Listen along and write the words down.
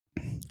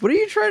What are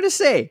you trying to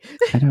say?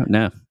 I don't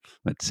know.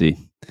 Let's see.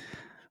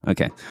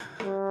 Okay.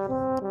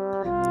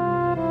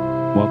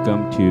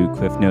 Welcome to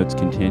Cliff Notes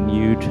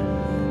Continued,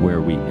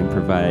 where we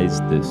improvise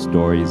the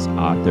stories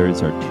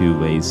authors are too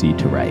lazy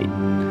to write.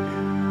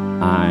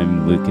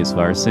 I'm Lucas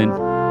Larson.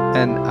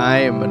 And I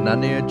am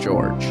Annanya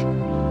George.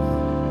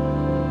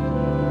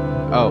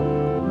 Oh,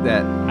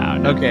 that.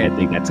 Okay, I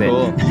think that's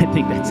cool. it. I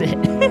think that's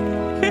it.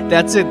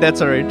 That's it.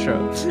 That's our intro.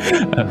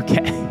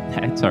 Okay,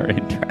 that's our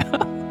intro.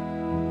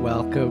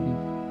 Welcome.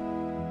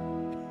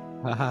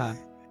 Haha.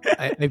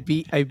 I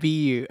beat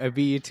you. I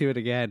beat you to it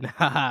again.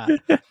 Haha.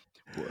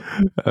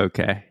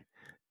 Okay.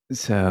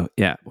 So,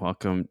 yeah,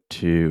 welcome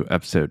to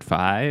episode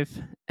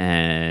 5.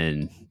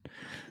 And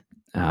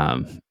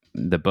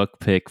the book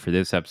pick for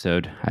this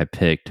episode, I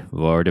picked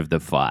Lord of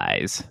the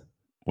Flies,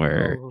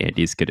 where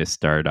Andy's going to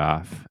start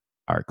off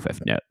our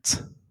Cliff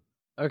Notes.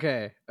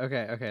 Okay.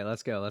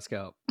 Let's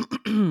go.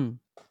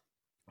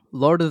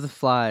 Lord of the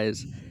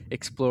Flies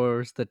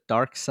explores the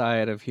dark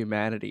side of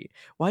humanity.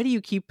 Why do you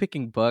keep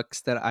picking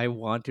books that I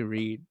want to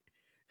read?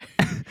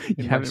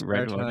 You haven't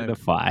read Lord of the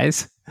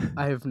Flies?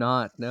 I have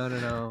not.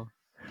 No.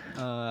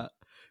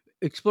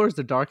 Explores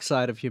the dark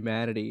side of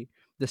humanity,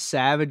 the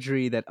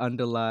savagery that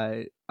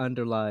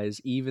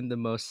underlies even the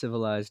most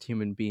civilized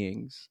human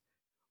beings.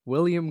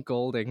 William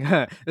Golding,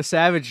 the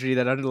savagery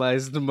that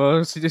underlies the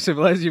most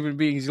civilized human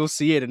beings. You'll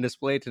see it in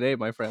display today,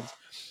 my friends.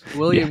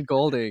 William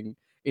Golding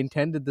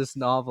intended this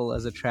novel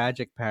as a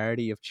tragic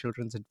parody of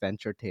children's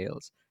adventure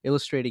tales,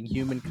 illustrating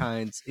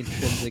humankind's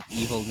intrinsic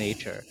evil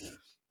nature.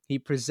 He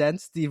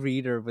presents the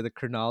reader with a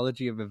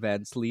chronology of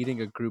events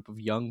leading a group of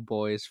young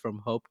boys from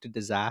hope to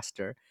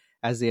disaster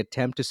as they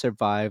attempt to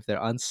survive their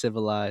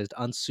uncivilized,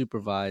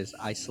 unsupervised,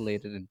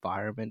 isolated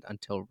environment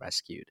until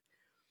rescued.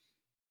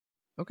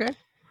 Okay.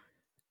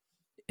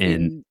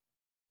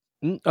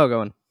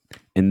 Go on.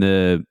 In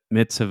the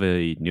midst of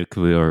a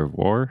nuclear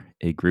war,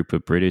 a group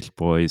of British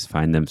boys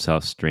find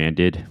themselves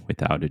stranded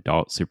without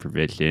adult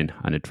supervision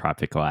on a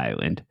tropical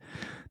island.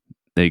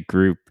 The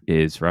group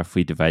is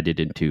roughly divided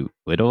into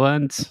little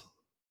uns,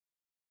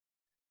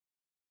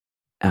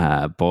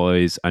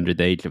 boys under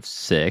the age of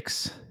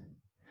 6,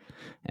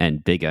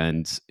 and big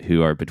uns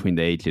who are between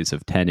the ages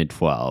of 10 and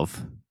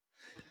 12.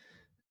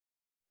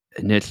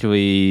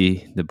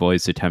 Initially, the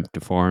boys attempt to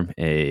form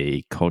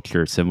a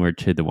culture similar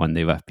to the one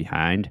they left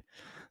behind.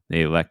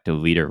 They elect a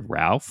leader,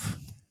 Ralph,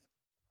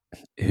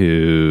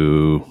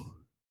 who,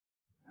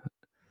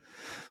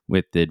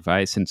 with the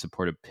advice and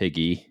support of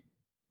Piggy,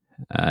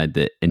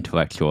 the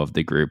intellectual of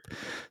the group,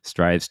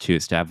 strives to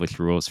establish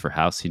rules for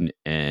housing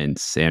and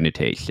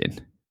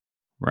sanitation.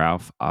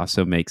 Ralph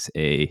also makes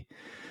a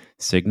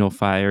signal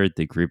fire,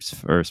 the group's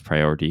first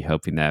priority,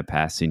 hoping that a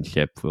passing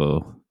ship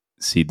will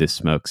see the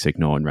smoke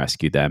signal and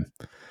rescue them.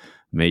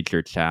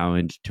 Major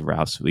challenge to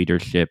Ralph's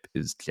leadership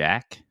is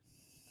Jack,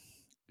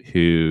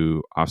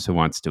 who also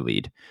wants to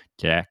lead.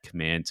 Jack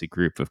commands a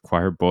group of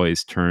choir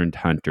boys turned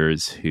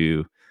hunters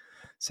who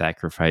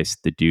sacrifice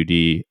the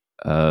duty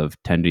of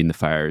tending the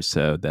fire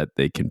so that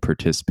they can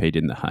participate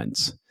in the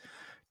hunts.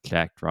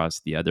 Jack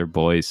draws the other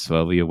boys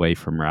slowly away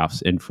from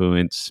Ralph's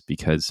influence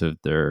because of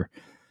their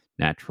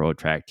natural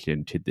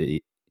attraction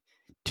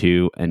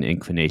to an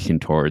inclination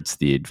towards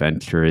the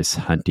adventurous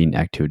hunting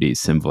activities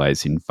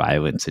symbolizing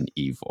violence and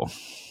evil.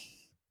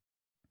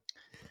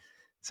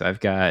 So I've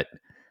got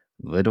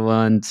little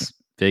uns,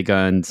 big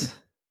uns,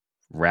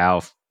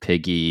 Ralph,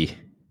 Piggy,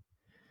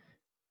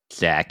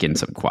 Jack, and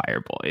some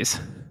choir boys.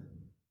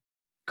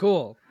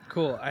 Cool.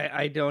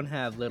 I don't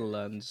have little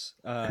uns.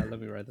 Let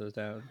me write those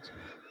down.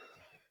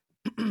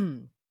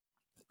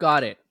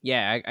 Got it.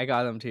 Yeah, I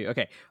got them too.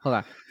 Okay, hold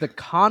on. The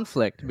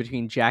conflict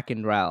between Jack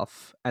and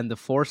Ralph and the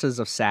forces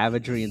of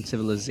savagery and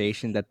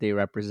civilization that they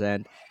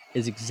represent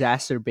is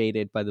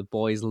exacerbated by the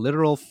boys'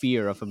 literal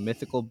fear of a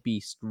mythical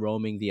beast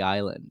roaming the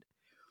island.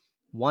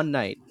 One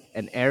night,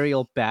 an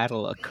aerial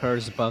battle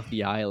occurs above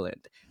the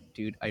island.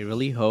 Dude, I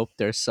really hope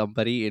there's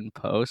somebody in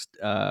post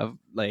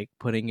like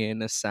putting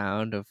in a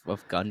sound of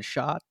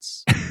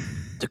gunshots.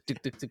 Tuk,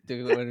 tuk, tuk, tuk,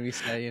 tuk, when we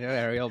say,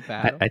 aerial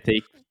battle. I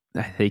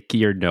think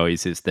your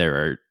noises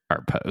there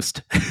are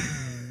post.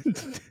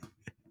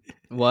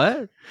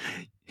 What?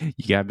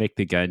 You gotta make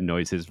the gun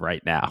noises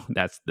right now.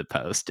 That's the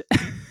post.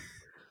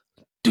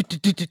 I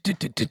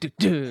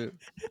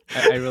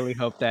really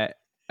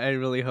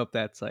hope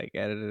that's like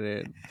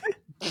edited in.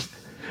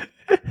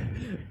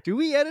 Do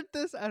we edit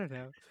this? I don't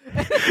know.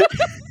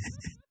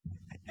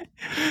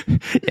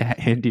 Yeah,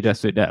 Andy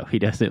doesn't know. He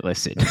doesn't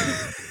listen.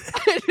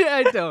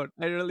 I don't.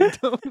 I really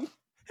don't.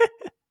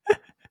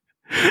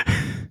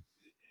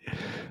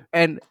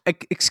 And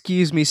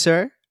excuse me,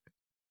 sir.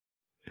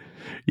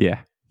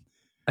 Yeah.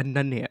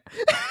 Annanya.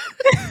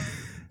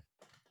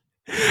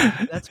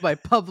 That's my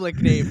public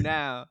name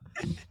now.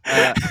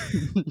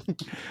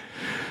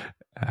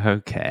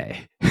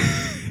 Okay.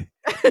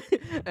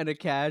 And a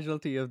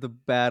casualty of the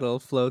battle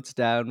floats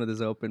down with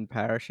his open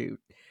parachute,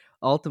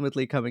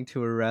 ultimately coming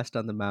to a rest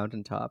on the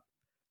mountaintop.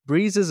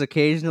 Breezes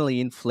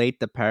occasionally inflate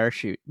the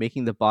parachute,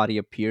 making the body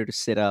appear to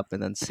sit up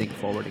and then sink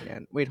forward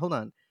again. Wait, hold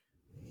on.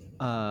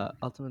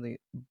 Ultimately,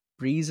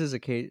 Breeze's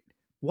occasion.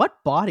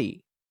 What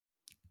body?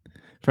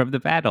 From the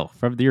battle,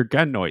 from your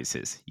gun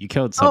noises. You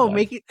killed Oh, someone.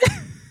 make it.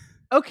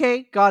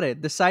 Okay, got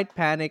it. The sight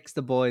panics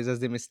the boys as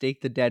they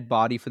mistake the dead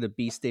body for the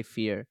beast they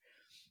fear.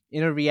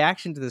 In a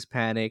reaction to this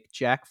panic,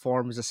 Jack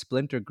forms a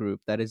splinter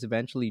group that is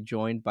eventually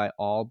joined by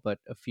all but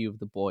a few of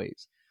the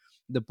boys.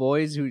 The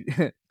boys who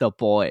the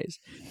boys.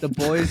 The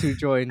boys who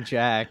join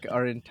Jack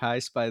are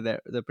enticed by the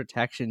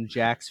protection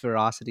Jack's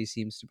ferocity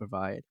seems to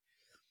provide,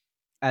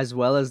 as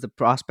well as the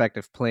prospect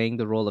of playing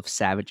the role of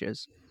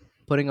savages,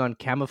 putting on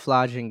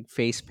camouflaging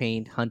face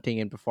paint, hunting,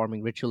 and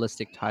performing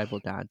ritualistic tribal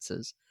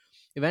dances.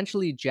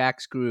 Eventually,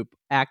 Jack's group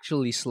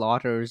actually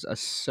slaughters a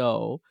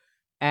sow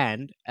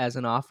and, as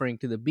an offering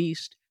to the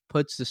beast,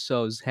 puts the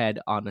sow's head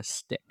on a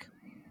stick.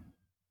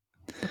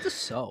 What's a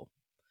sow?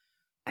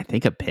 I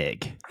think a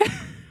pig.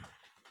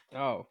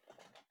 Oh,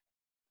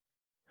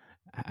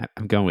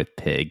 I'm going with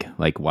pig,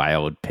 like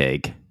wild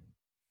pig.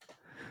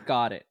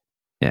 got it.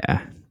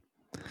 Yeah.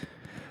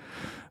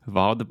 Of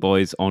all the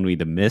boys, only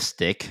the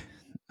mystic.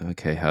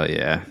 Okay, hell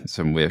yeah.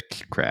 Some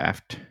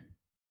witchcraft.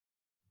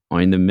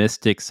 Only the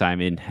mystic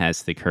Simon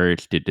has the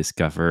courage to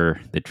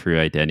discover the true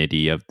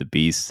identity of the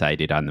beast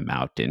sighted on the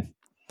mountain.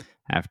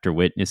 After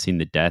witnessing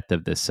the death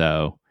of the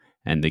sow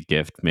and the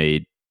gift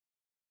made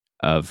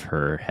of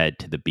her head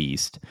to the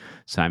beast,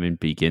 Simon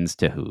begins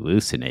to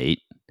hallucinate,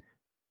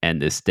 and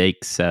the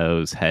stake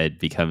sow's head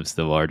becomes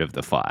the Lord of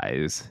the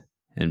Flies,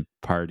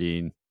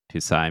 imparting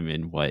to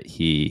Simon what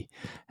he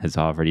has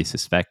already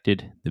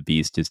suspected. The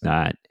beast is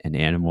not an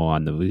animal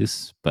on the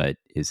loose, but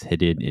is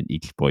hidden in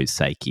each boy's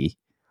psyche.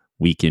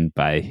 Weakened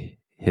by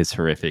his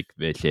horrific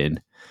vision,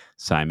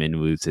 Simon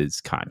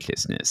loses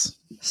consciousness.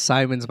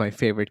 Simon's my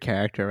favorite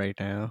character right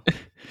now.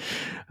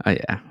 Oh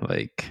yeah,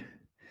 like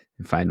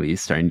finally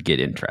it's starting to get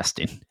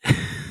interesting.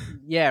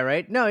 Yeah,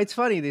 right. No, it's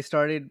funny. They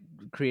started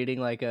creating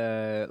like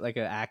a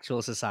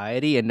actual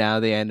society, and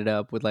now they ended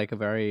up with like a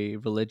very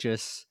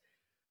religious,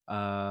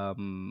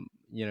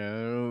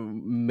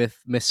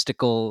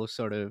 mystical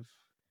sort of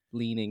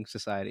leaning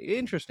society.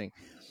 Interesting.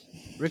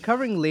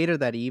 Recovering later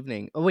that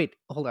evening. Oh wait,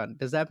 hold on.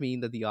 Does that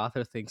mean that the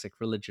author thinks like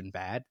religion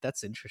bad?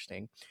 That's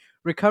interesting.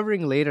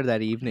 Recovering later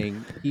that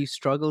evening, he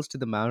struggles to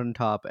the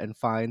mountaintop and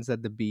finds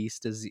that the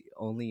beast is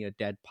only a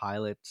dead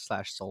pilot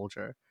slash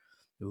soldier.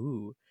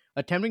 Ooh.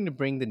 Attempting to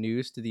bring the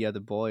news to the other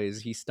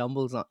boys, he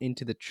stumbles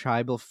into the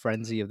tribal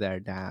frenzy of their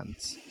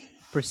dance.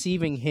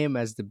 Perceiving him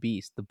as the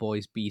beast, the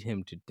boys beat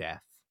him to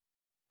death.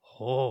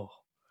 Oh.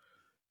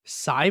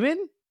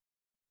 Simon?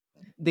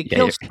 They Yeah,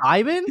 kill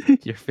Simon?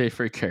 your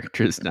favorite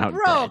character is now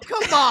Bro, dead.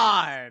 come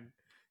on.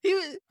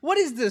 What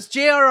is this?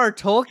 J.R.R.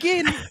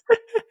 Tolkien?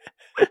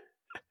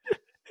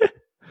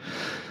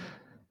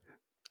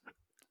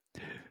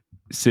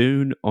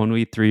 Soon,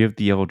 only three of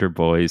the older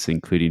boys,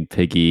 including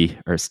Piggy,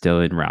 are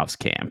still in Ralph's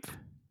camp.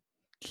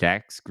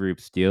 Jack's group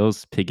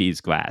steals Piggy's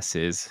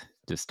glasses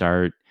to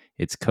start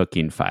its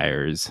cooking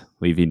fires,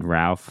 leaving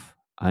Ralph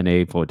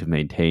unable to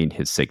maintain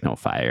his signal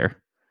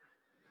fire.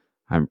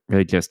 I'm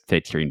really just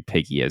picturing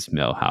Piggy as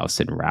Millhouse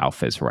and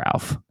Ralph as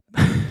Ralph.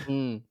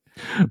 Mm,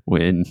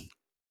 When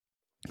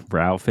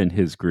Ralph and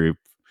his group,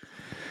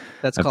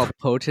 that's appro- called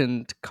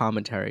potent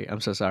commentary. I'm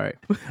so sorry.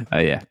 oh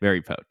yeah,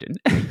 very potent.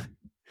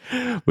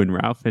 When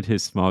Ralph and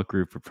his small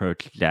group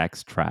approach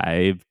Jack's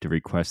tribe to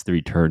request the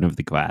return of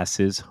the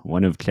glasses,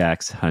 one of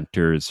Jack's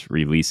hunters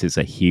releases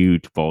a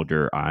huge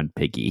boulder on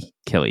Piggy,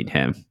 killing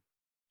him.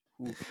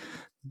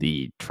 Oof.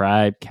 The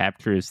tribe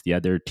captures the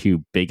other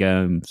two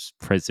Bigum's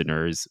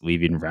prisoners,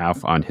 leaving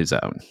Ralph on his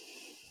own.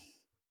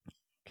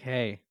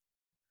 Okay.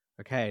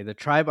 Okay. The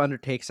tribe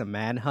undertakes a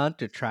manhunt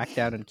to track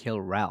down and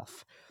kill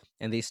Ralph,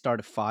 and they start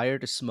a fire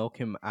to smoke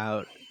him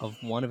out of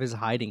one of his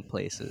hiding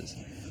places,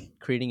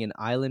 creating an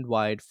island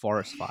wide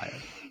forest fire.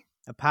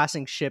 A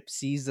passing ship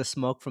sees the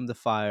smoke from the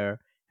fire,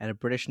 and a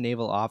British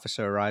naval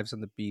officer arrives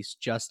on the beach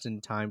just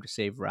in time to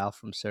save Ralph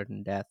from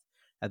certain death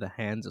at the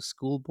hands of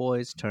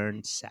schoolboys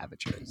turned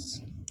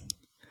savages.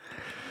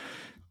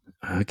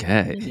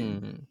 Okay.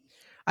 Hmm.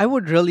 I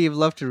would really have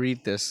loved to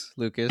read this,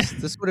 Lucas.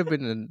 This would have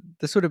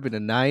been a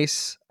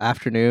nice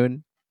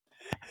afternoon,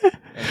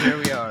 and here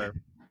we are.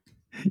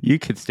 You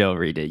can still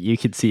read it. You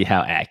can see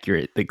how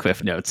accurate the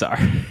cliff notes are.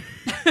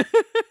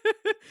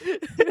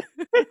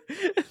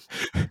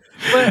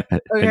 But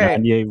And okay,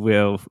 Anye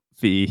will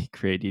be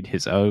creating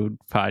his own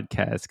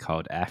podcast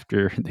called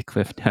After the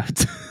Cliff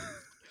Notes.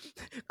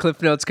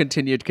 Cliff Notes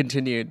continued.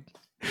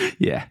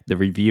 Yeah, the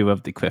review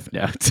of the Cliff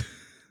Notes.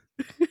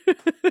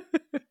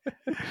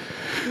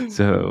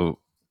 So,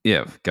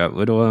 yeah, got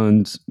little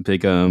uns,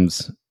 big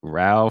ums,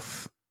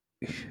 Ralph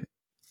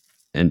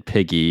and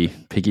Piggy.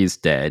 Piggy's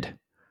dead.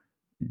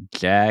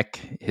 Jack,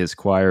 his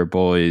choir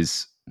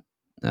boys,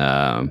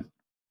 um,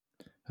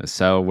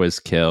 Cell was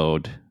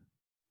killed.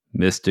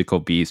 Mystical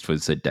Beast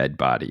was a dead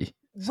body.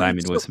 Wait,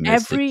 Simon so was a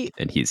mystic, every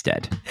and he's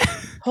dead.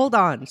 hold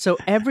on, so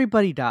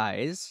everybody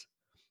dies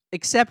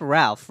except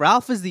Ralph.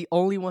 Ralph is the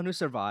only one who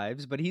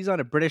survives, but he's on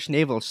a British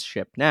naval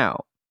ship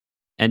now.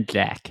 And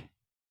Jack.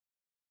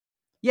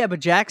 Yeah,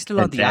 but Jack's still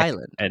on And the Jack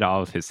island. and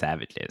all of his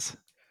savages.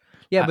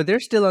 Yeah, but they're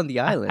still on the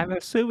I'm island.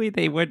 assuming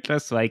they would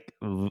just like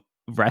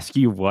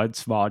rescue one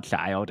small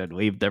child and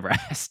leave the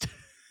rest.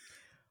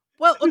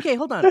 Well, okay,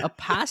 hold on. A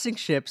passing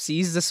ship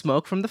sees the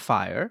smoke from the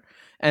fire,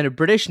 and a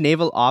British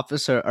naval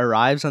officer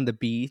arrives on the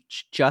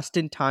beach just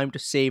in time to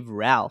save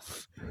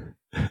Ralph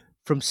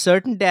from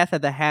certain death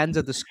at the hands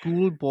of the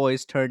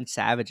schoolboys turned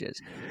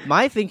savages.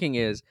 My thinking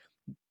is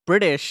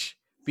British,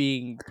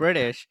 being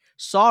British,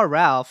 saw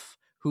Ralph,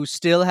 who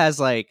still has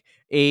like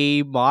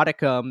a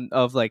modicum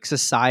of like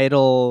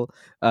societal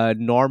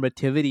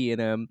normativity in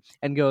him,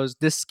 and goes,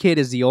 "This kid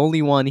is the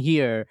only one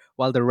here,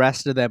 while the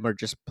rest of them are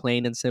just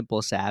plain and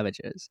simple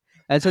savages."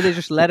 And so they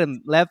just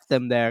left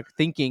them there,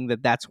 thinking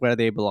that that's where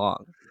they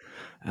belong.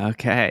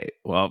 Okay.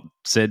 Well,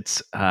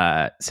 since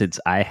I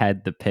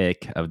had the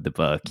pick of the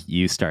book,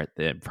 you start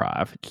the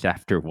improv.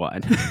 Chapter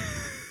 1.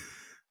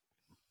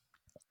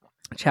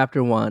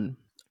 Chapter 1.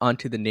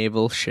 Onto the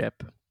naval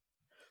ship.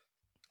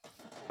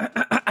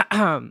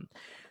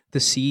 The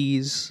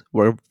seas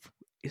were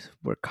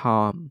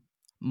calm,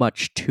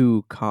 much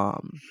too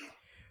calm.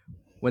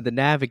 When the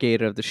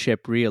navigator of the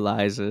ship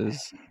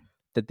realizes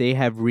that they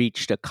have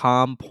reached a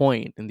calm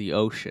point in the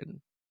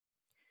ocean,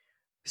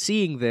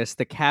 seeing this,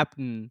 the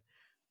captain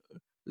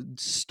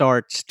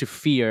starts to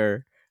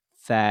fear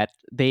that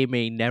they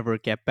may never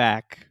get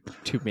back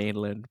to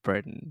mainland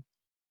Britain.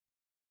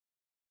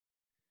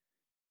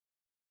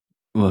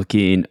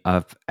 Looking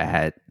up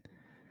at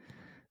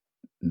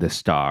the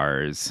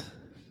stars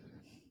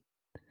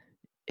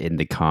in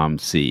the calm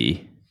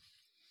sea,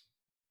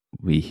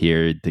 we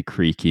hear the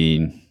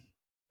creaking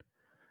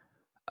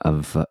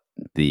of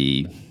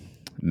the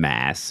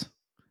mass,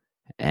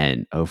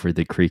 and over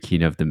the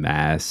creaking of the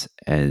mass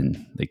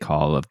and the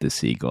call of the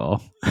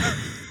seagull,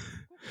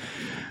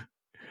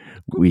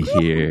 we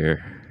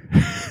hear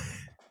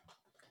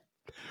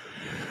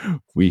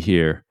we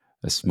hear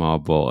a small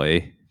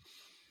boy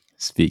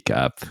speak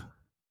up,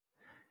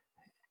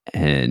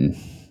 and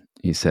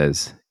he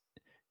says,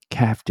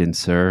 "Captain,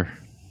 sir,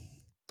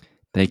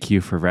 thank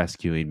you for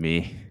rescuing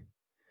me.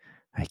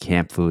 I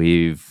can't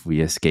believe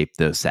we escaped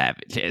those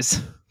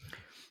savages."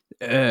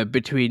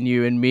 Between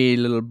you and me,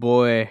 little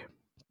boy,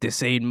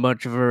 this ain't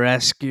much of a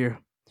rescue.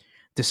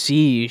 The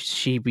sea,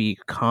 she be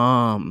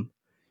calm,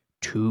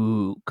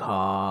 too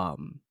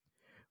calm.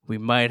 We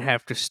might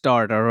have to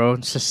start our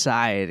own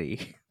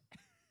society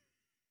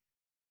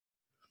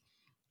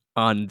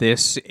on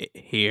this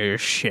here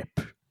ship.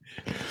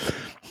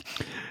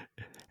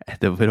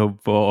 The little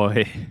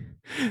boy,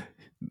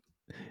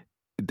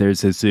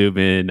 there's a zoom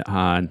in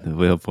on the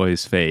little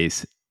boy's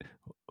face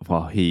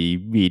while he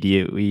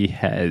immediately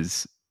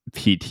has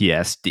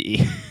PTSD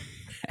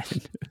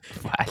and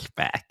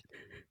flashback.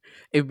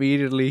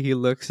 Immediately, he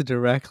looks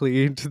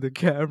directly into the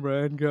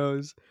camera and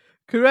goes,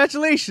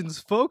 "Congratulations,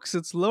 folks!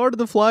 It's Lord of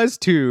the Flies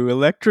 2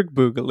 Electric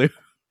Boogaloo."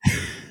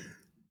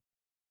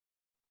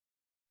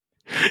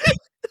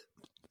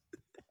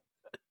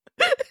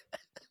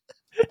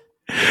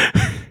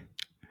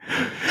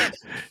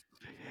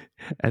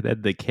 And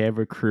then the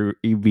camera crew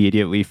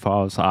immediately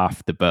falls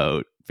off the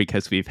boat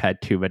because we've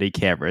had too many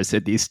cameras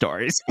in these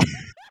stories.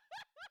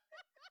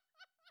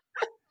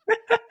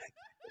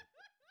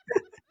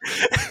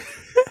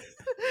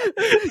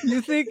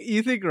 You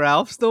think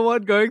Ralph's the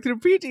one going through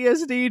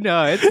PTSD?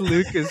 No, it's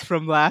Lucas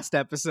from last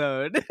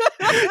episode.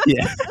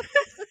 Yeah.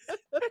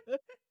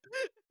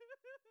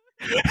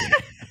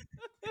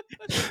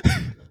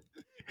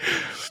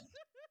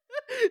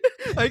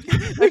 I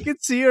can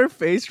see your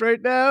face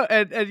right now,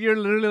 and you're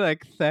literally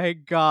like,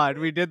 "Thank God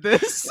we did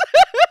this."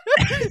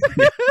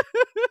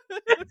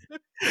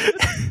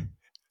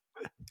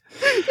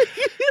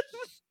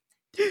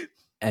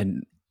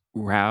 And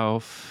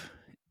Ralph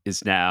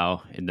is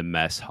now in the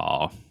mess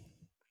hall,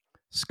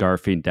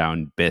 scarfing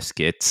down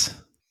biscuits.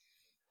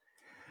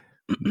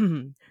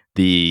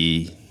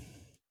 The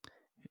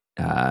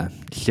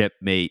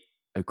shipmate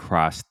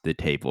across the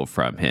table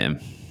from him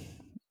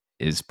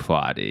is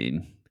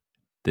plotting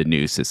the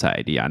new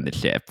society on the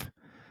ship.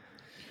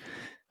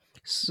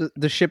 So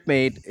the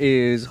shipmate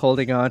is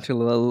holding on to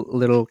a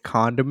little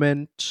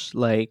condiment,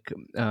 like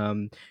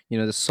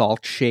the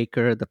salt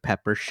shaker, the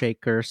pepper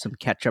shaker, some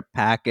ketchup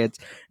packets,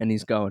 and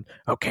he's going,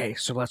 "Okay,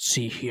 so let's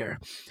see here.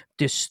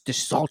 This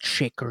salt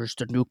shaker's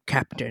the new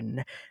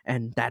captain,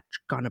 and that's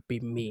gonna be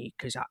me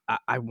because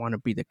I want to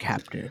be the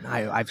captain.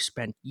 I've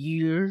spent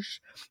years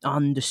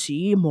on the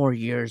sea, more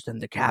years than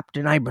the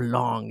captain. I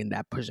belong in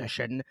that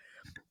position.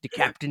 The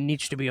captain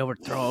needs to be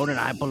overthrown, and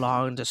I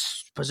belong in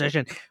this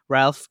position."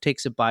 Ralph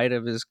takes a bite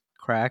of his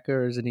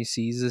crackers and he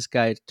sees this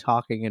guy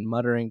talking and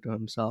muttering to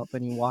himself,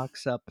 and he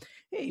walks up.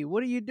 "Hey,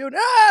 what are you doing?"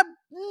 "Ah,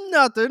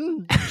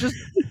 nothing.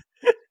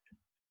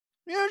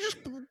 Just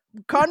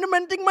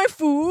condimenting my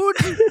food."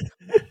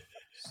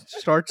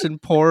 Starts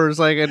and pours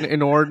like an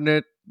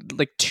inordinate,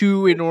 like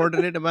too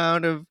inordinate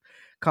amount of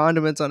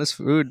condiments on his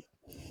food.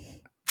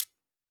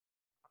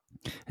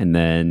 And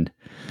then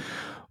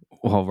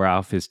while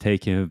Ralph is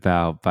taken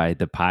about by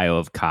the pile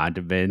of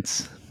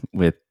condiments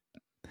with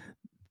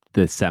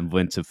the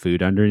semblance of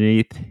food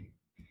underneath,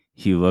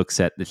 he looks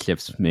at the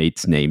ship's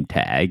mate's name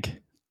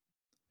tag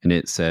and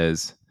it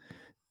says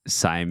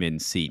Simon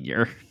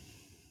Sr.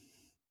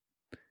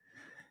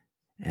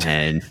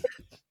 And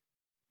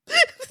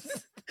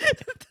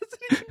It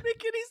doesn't even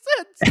make any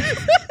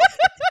sense.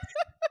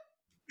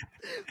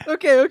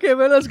 Okay,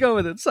 but let's go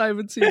with it.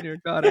 Simon Senior,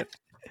 got it.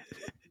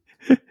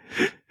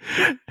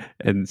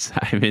 and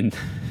Simon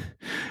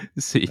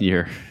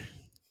Sr.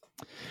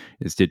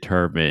 is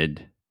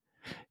determined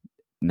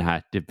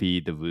not to be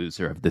the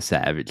loser of the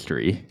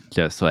savagery,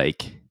 just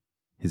like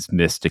his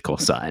mystical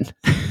son.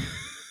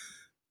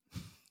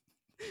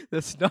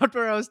 That's not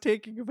where I was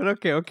taking it, but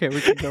okay,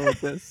 we can go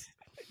with this.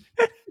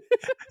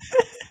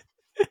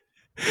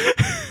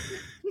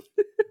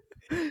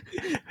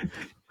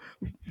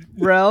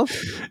 Ralph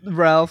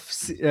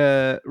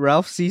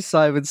sees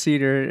Simon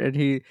Senior, and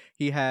he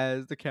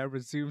has the camera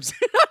zooms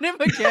in on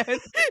him again.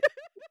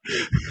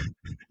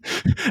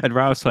 And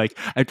Ralph's like,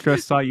 I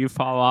just saw you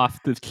fall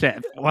off the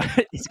ship. What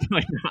is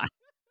going on?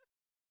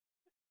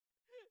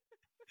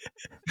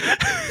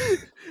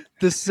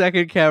 The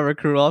second camera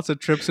crew also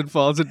trips and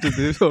falls into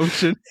the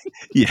ocean.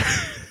 Yeah.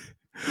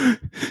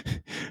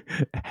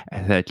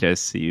 And I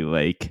just see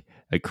like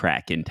a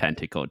kraken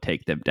tentacle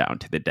take them down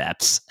to the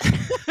depths.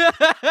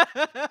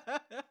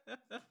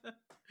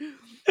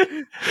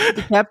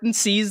 The captain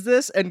sees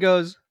this and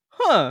goes,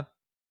 "Huh,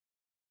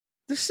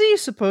 the sea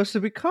is supposed to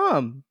be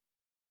calm,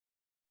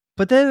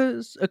 but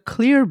there's a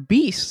clear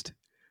beast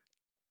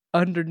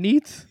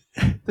underneath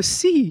the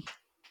sea."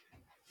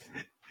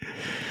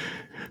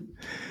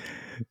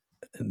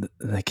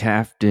 The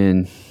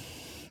captain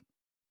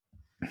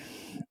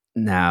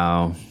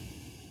now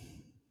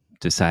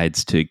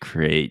decides to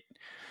create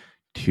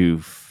two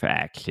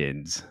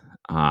factions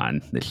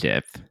on the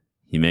ship.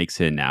 He makes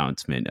an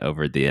announcement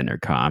over the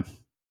intercom,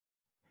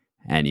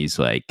 and he's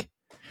like,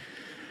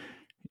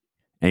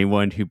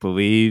 anyone who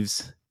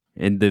believes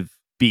in the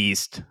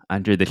beast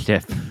under the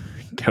ship,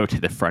 go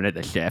to the front of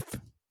the ship.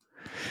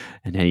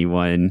 And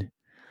anyone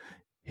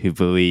who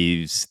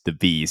believes the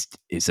beast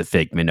is a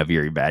figment of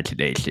your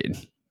imagination,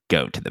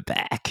 go to the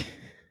back.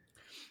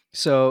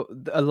 So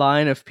a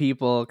line of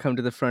people come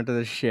to the front of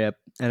the ship,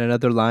 and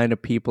another line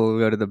of people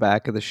go to the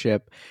back of the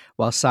ship,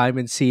 while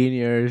Simon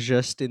Senior is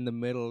just in the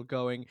middle,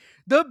 going,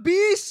 "The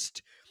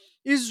beast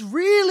is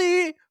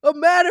really a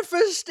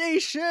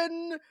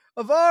manifestation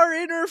of our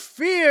inner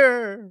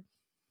fear."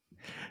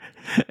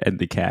 And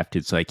the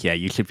captain's like, yeah,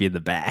 you should be in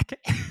the back.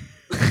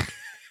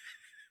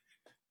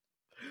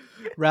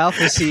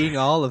 Ralph is seeing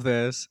all of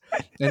this,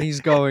 and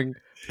he's going,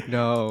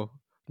 "No,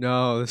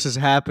 this is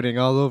happening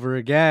all over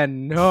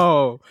again.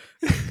 No."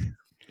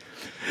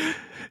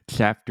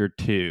 Chapter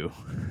 2,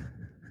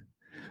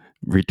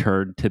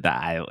 Return to the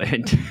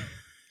Island.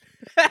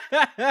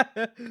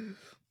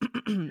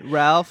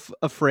 Ralph,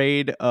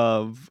 afraid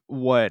of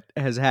what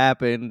has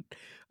happened,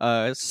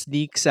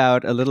 sneaks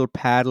out a little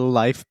paddle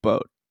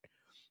lifeboat.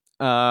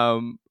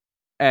 And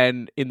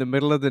in the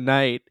middle of the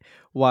night,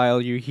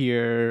 while you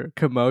hear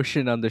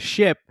commotion on the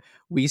ship,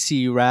 we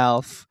see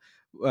Ralph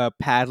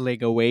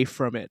paddling away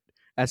from it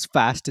as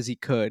fast as he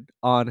could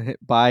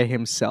by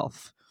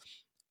himself.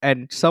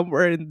 And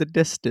somewhere in the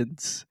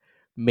distance,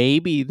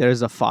 maybe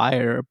there's a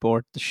fire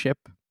aboard the ship.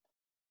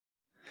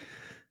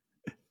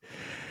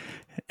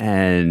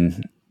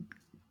 And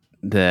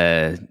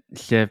the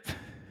ship,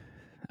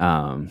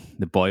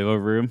 the boiler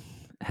room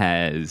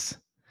has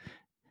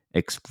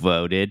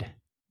exploded,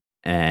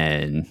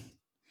 and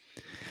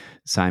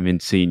Simon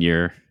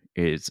Sr.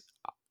 is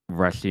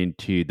rushing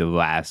to the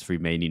last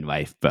remaining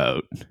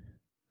lifeboat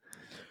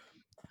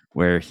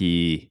where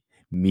he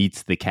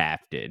meets the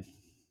captain,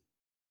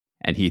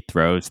 and he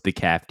throws the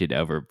captain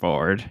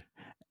overboard,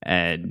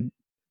 and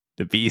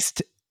the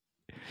beast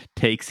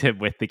takes him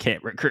with the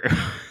camera crew.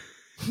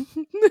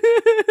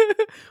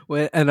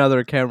 Well,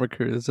 another camera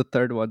crew is the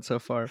third one so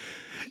far.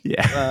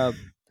 Yeah.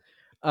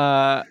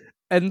 Uh,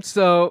 and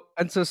so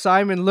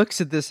Simon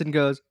looks at this and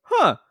goes,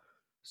 "Huh.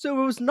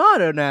 So it was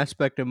not an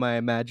aspect of my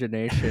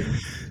imagination."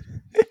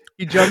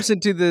 He jumps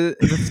into the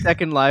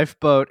second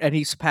lifeboat, and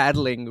he's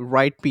paddling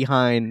right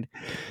behind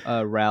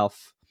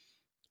Ralph.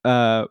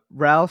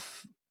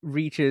 Ralph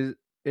reaches,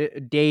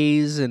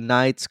 days and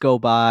nights go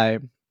by,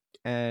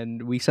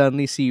 and we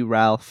suddenly see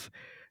Ralph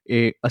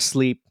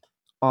asleep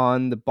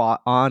on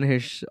on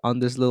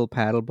this little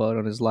paddle boat,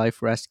 on his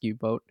life rescue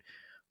boat.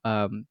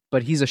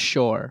 But he's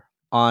ashore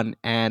on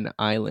an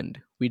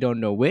island. We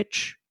don't know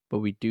which, but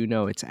we do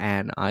know it's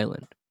an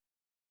island.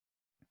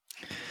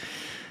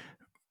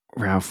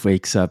 Ralph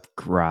wakes up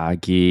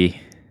groggy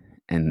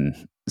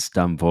and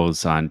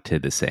stumbles onto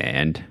the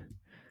sand.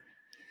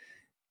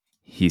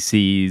 He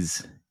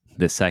sees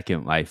the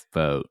second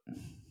lifeboat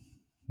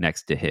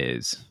next to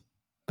his,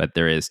 but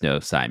there is no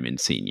Simon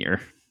Sr.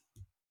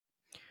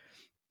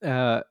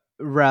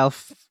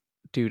 Ralph,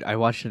 dude, I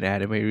watched an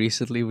anime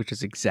recently, which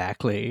is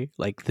exactly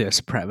like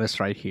this premise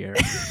right here.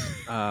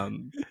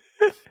 um,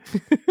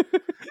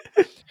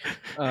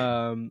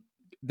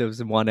 there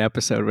was one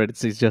episode where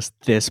it's just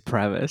this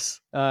premise.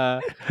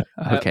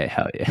 Okay,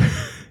 hell yeah.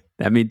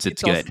 That means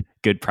it's also- good.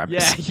 Good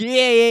premise.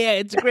 Yeah.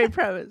 It's a great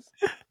premise.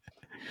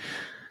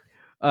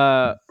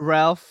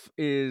 Ralph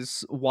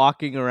is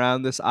walking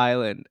around this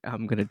island.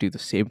 I'm gonna do the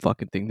same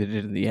fucking thing they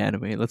did in the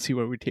anime. Let's see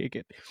where we take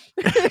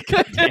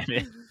God damn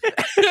it.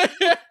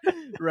 it.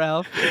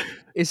 Ralph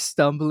is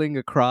stumbling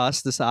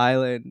across this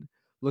island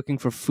looking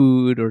for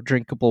food or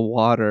drinkable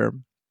water,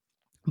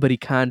 but he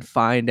can't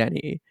find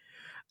any.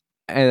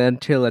 And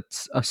until at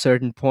a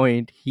certain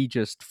point, he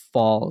just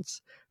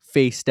falls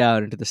face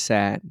down into the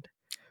sand.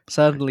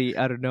 Suddenly,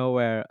 out of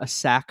nowhere, a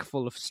sack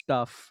full of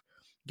stuff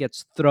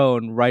gets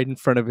thrown right in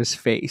front of his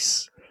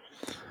face.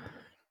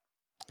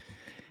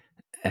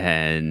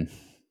 And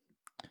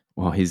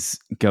while he's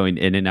going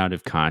in and out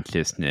of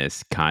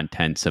consciousness,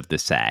 contents of the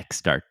sack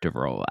start to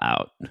roll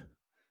out.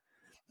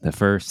 The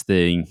first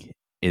thing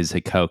is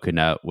a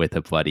coconut with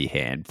a bloody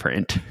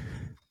handprint.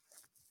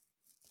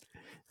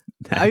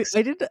 Next,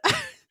 I did.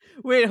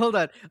 Wait, hold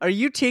on. Are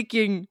you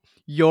taking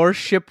your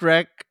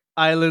shipwreck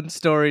island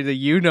story that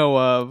you know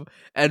of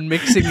and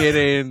mixing it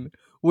in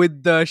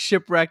with the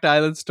shipwrecked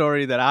island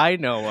story that I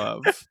know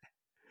of?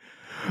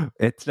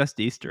 it's just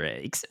Easter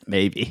eggs,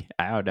 maybe.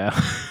 I don't know.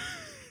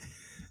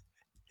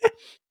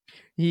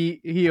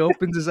 He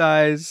opens his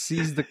eyes,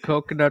 sees the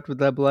coconut with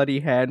that bloody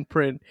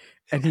handprint,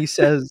 and he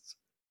says,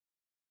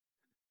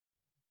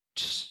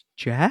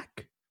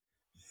 "Jack,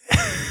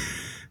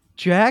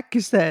 Jack,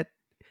 is that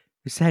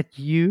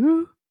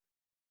you?"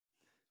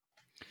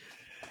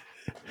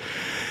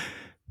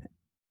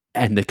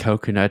 And the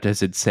coconut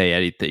doesn't say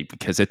anything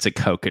because it's a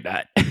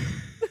coconut.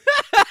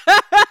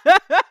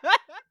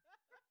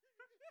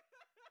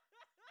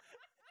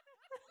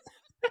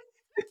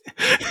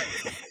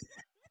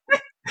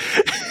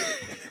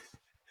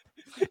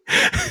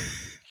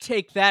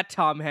 Take that,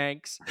 Tom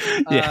Hanks.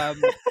 Yeah.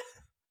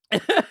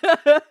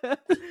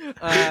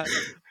 uh,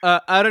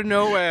 out of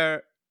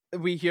nowhere,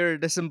 we hear a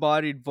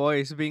disembodied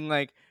voice being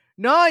like,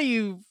 "No,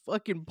 you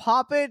fucking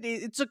pop it!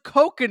 It's a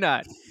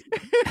coconut.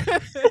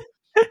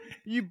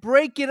 You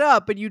break it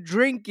up and you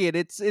drink it.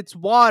 It's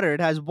water. It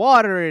has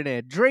water in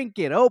it. Drink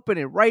it. Open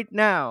it right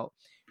now."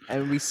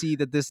 And we see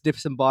that this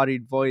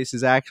disembodied voice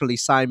is actually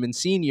Simon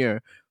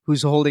Senior,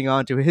 who's holding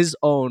on to his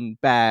own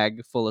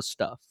bag full of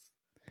stuff.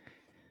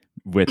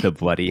 With a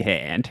bloody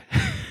hand.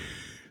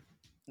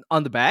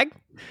 On the bag?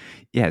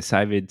 Yeah,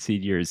 Simon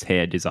Senior's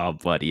hand is all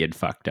bloody and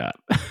fucked up.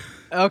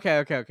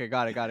 Okay.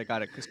 Got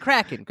it. Cause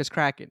Kraken.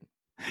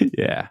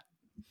 Yeah.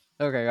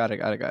 Okay, got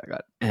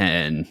it.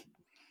 And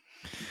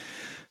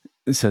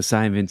so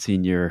Simon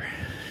Senior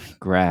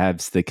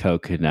grabs the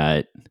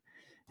coconut,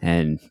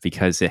 and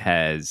because it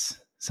has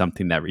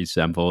something that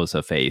resembles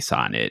a face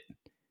on it,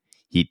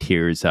 he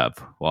tears up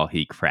while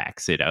he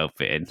cracks it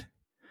open,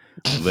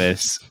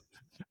 lifts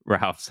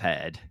Ralph's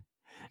head,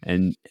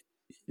 and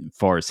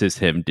forces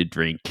him to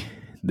drink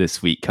the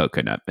sweet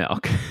coconut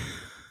milk.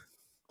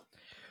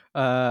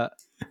 Uh,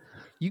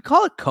 you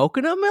call it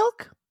coconut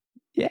milk?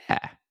 Yeah.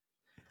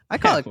 I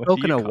call it What do you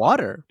coconut call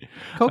water. it?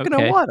 Coconut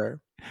Okay.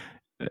 water.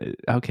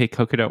 Okay,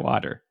 coconut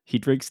water. He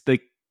drinks the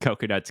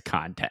coconut's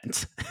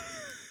contents.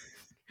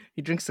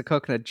 He drinks the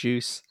coconut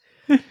juice.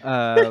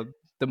 Uh,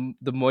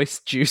 the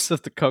moist juice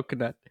of the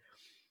coconut.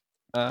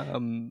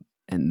 And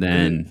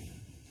And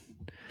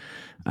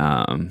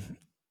um,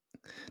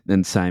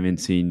 then Simon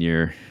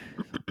Sr.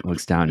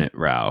 looks down at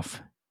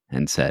Ralph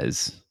and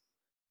says,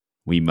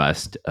 "We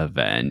must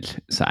avenge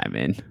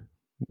Simon.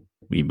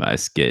 We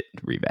must get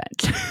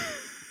revenge."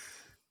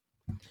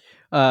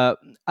 out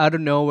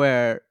of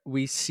nowhere,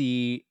 we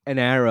see an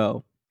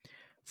arrow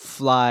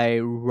fly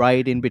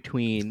right in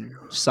between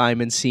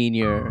Simon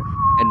Senior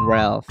and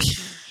Ralph.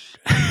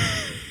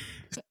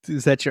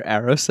 Is that your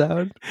arrow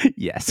sound?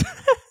 Yes.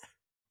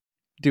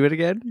 Do it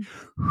again.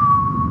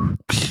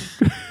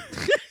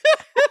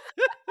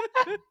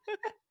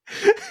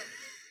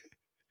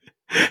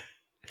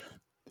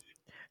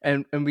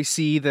 And we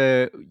see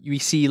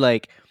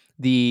like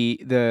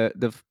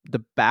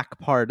the back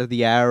part of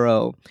the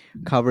arrow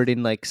covered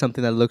in like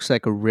something that looks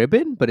like a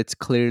ribbon, but it's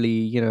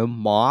clearly,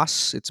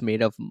 moss. It's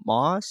made of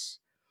moss.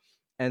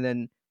 And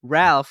then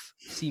Ralph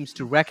seems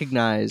to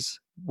recognize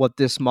what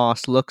this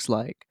moss looks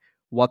like,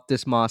 what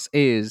this moss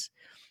is.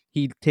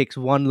 He takes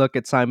one look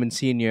at Simon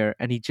Senior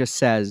and he just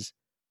says,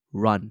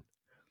 "Run."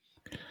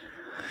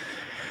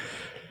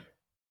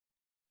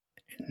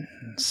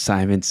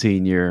 Simon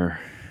Sr.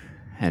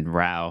 and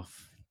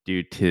Ralph,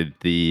 due to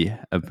the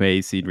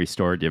amazing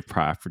restorative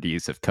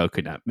properties of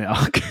coconut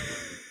milk.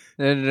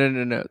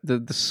 No.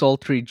 The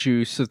sultry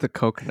juice of the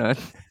coconut.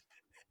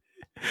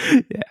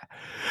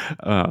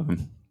 Yeah.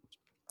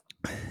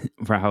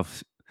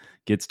 Ralph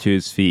gets to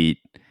his feet.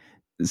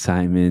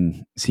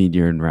 Simon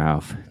Sr. and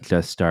Ralph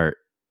just start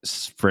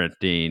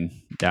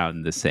sprinting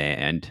down the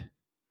sand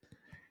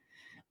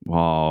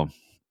while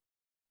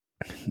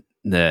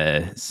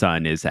the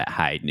sun is at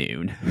high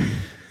noon.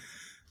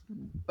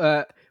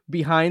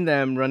 Behind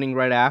them, running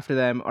right after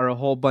them, are a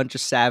whole bunch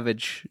of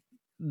savage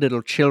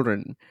little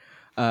children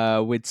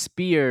with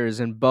spears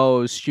and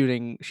bows,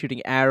 shooting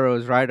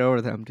arrows right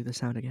over them. Do the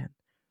sound again.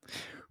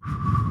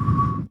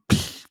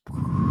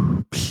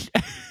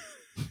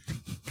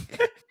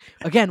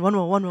 Again, one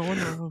more.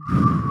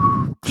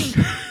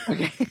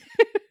 Okay.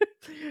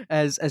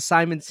 as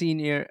Simon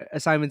Senior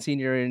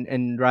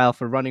and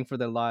Ralph are running for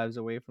their lives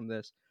away from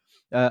this,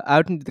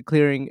 out into the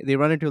clearing. They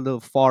run into a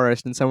little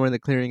forest, and somewhere in the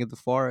clearing of the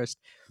forest,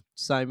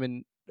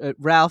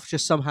 Ralph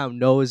just somehow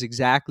knows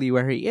exactly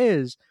where he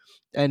is,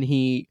 and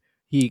he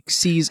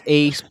sees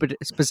a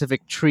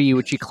specific tree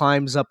which he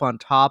climbs up on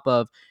top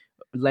of,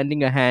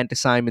 lending a hand to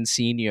Simon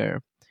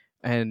Senior,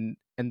 and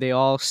they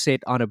all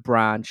sit on a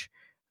branch,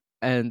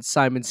 and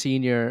Simon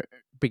Senior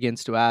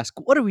begins to ask,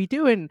 "What are we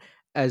doing?"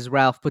 As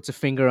Ralph puts a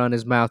finger on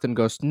his mouth and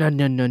goes, "No,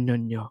 no, no, no,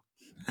 no,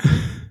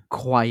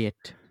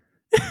 quiet."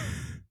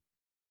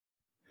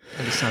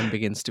 And the sun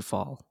begins to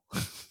fall.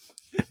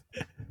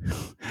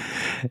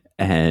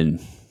 And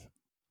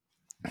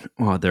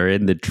while they're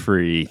in the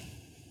tree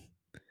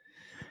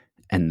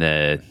and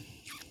the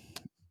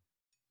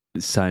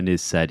sun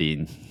is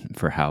setting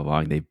for how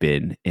long they've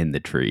been in the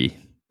tree,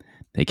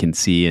 they can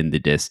see in the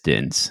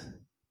distance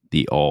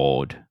the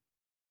old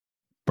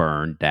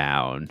burned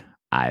down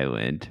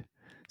island.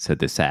 So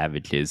the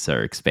savages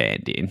are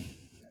expanding.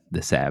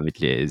 The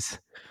savages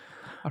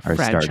Are are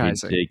starting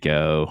franchising. to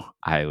go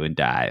island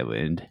to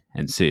island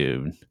and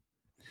soon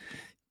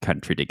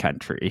country to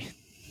country.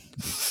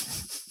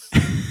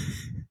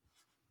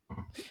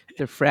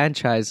 They're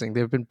franchising.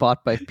 They've been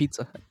bought by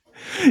Pizza Hut.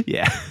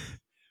 Yeah.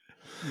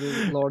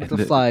 The Lord of And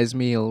the Flies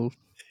meal.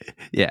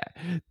 yeah,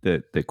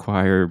 the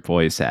choir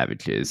boy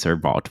savages are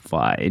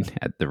multiplying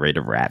at the rate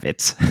of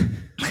rabbits.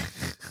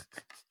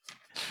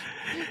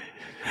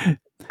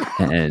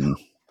 And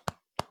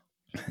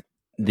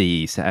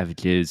the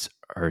savages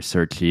are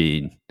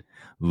searching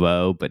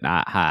low but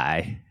not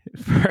high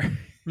for,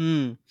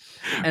 Hmm.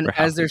 And for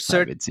help with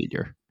Simon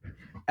Senior.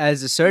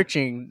 as they're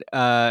searching,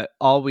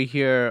 all we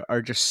hear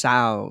are just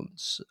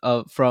sounds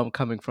from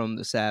coming from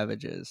the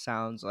savages.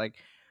 Sounds like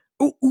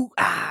ooh ooh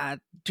ah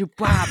do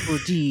ba boo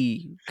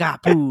dee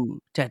gapu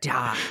ta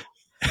ta.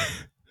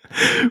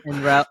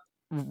 And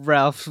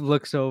Ralph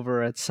looks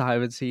over at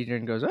Simon Senior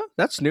and goes, "Oh,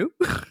 that's new."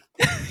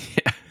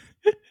 Yeah.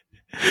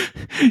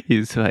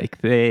 He's like,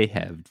 they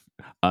have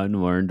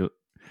unlearned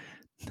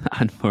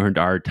unlearned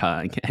our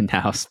tongue and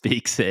now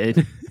speaks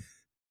in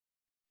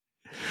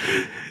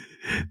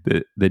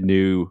the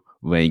new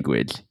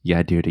language. You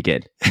gotta do it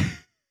again.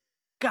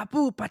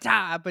 Gapu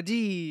pata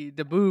padi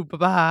da boo ba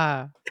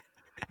ba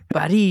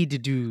badi da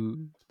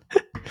do.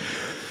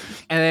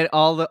 And then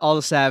all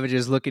the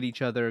savages look at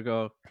each other and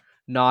go,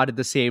 nod at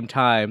the same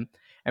time,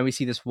 and we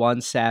see this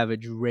one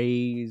savage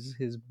raise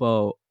his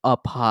bow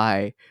up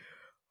high.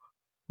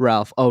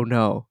 Ralph, oh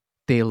no,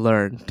 they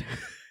learned.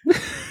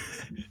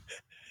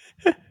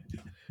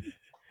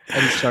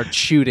 And he starts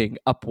shooting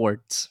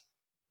upwards.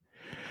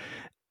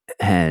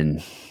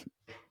 And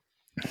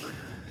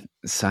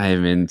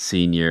Simon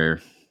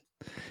Sr.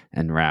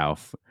 and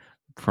Ralph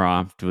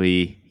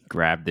promptly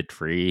grab the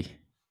tree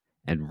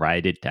and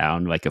ride it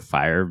down like a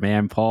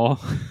fireman pole.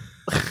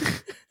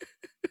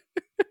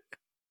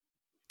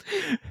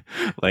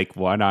 Like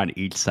one on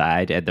each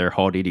side, and they're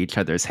holding each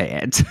other's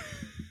hands.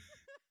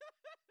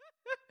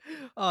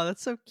 Oh,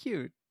 that's so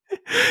cute.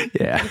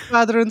 Yeah. Like a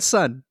father and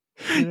son,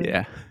 you know?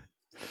 Yeah.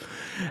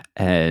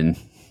 And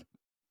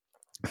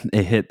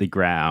they hit the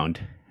ground,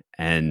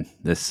 and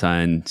the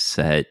sun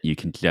set. You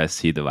can just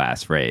see the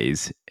last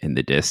rays in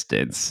the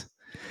distance.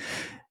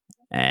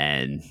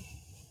 And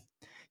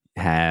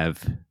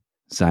have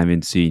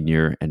Simon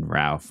Sr. and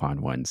Ralph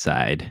on one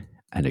side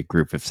and a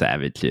group of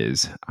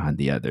savages on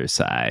the other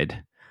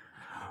side.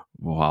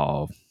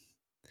 While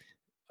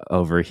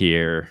over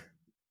here,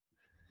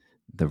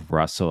 the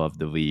rustle of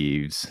the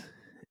leaves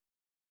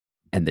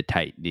and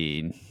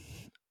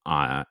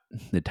on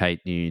the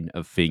tightening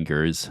of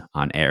fingers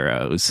on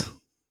arrows.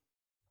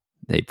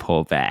 They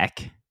pull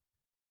back,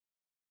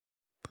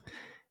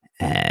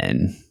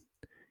 and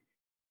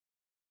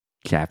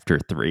chapter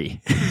 3.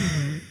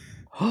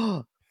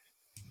 The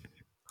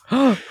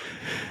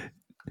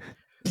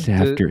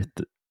chapter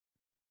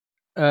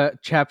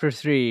chapter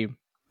 3,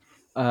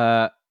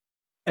 uh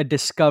a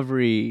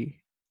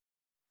discovery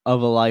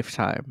of a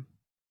lifetime.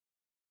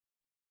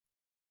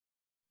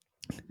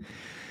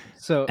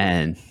 So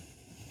And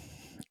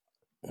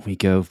we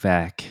go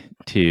back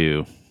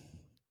to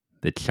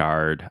the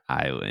charred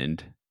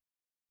island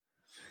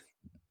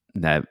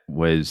that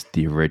was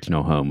the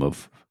original home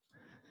of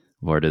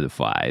Lord of the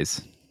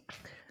Flies.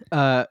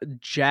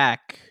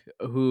 Jack,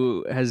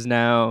 who has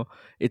now,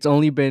 it's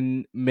only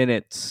been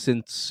minutes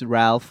since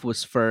Ralph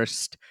was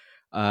first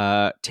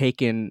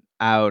taken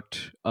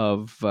out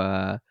of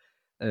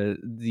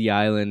the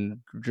island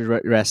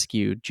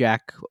rescued.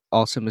 Jack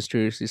also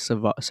mysteriously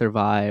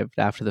survived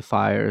after the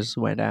fires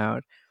went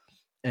out,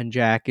 and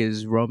Jack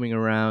is roaming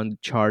around the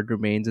charred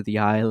remains of the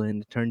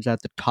island. It turns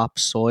out the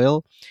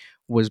topsoil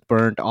was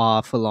burnt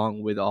off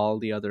along with all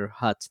the other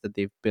huts that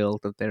they've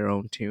built of their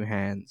own two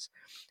hands.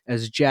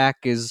 As Jack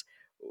is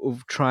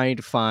trying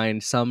to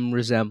find some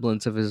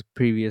resemblance of his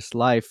previous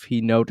life,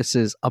 he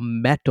notices a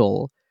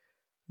metal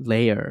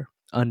layer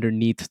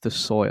underneath the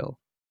soil.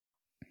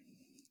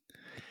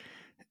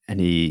 And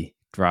he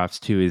drops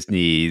to his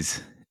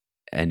knees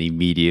and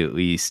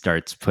immediately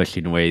starts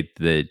pushing away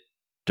the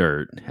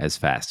dirt as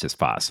fast as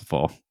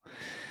possible.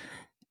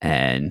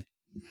 And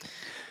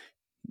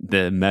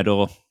the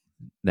metal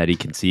that he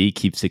can see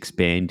keeps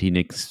expanding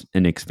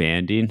and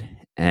expanding.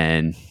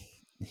 And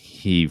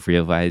he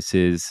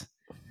realizes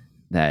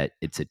that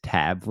it's a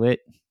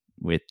tablet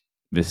with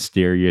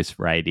mysterious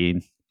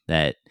writing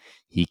that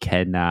he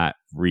cannot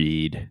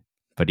read,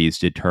 but he's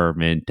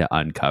determined to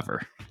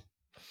uncover.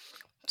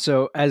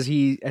 So as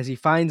he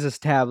finds this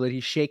tablet, he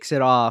shakes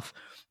it off.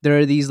 There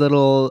are these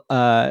little.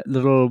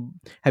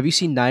 Have you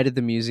seen Night at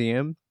the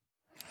Museum?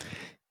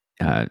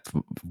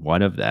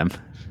 One of them.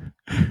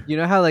 You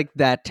know how like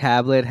that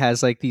tablet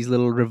has like these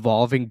little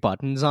revolving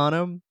buttons on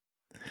them?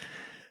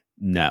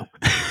 No.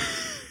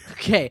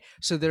 Okay,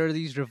 so there are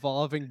these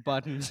revolving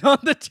buttons on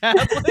the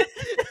tablet.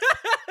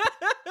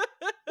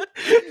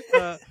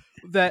 uh,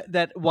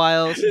 that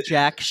whilst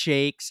Jack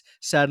shakes,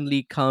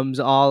 suddenly comes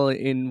all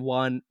in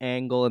one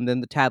angle, and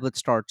then the tablet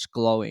starts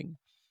glowing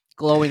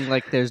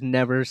like there's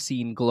never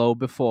seen glow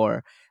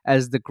before,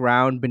 as the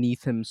ground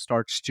beneath him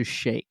starts to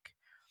shake.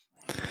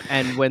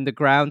 And when the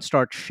ground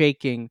starts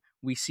shaking,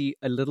 we see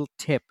a little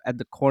tip at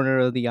the corner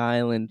of the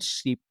island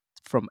see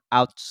from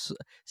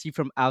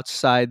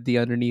outside the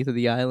underneath of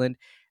the island,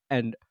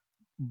 and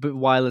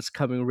while it's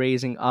coming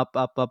raising up,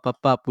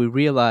 we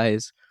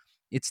realize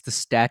it's the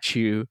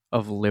Statue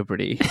of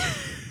Liberty.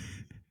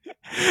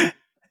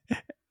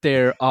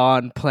 They're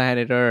on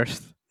planet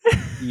Earth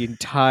the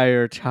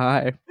entire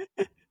time.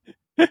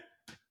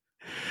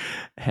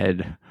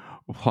 And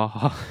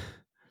while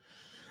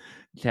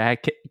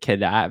Jack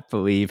cannot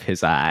believe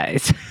his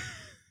eyes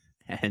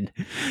and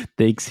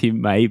thinks he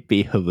might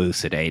be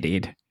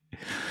hallucinating,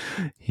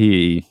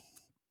 he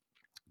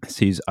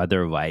sees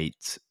other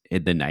lights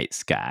in the night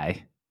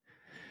sky,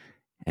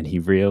 and he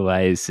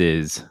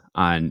realizes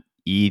on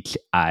each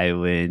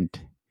island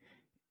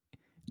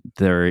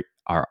there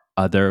are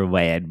other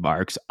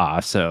landmarks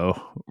also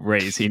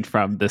raising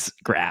from the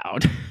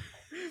ground.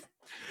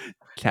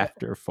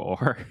 Chapter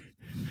 4.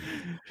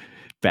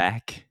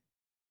 Back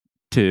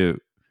to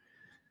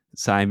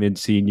Simon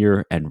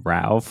Sr. and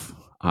Ralph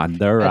on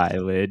their As,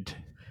 island.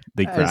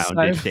 The as ground is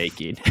Simon,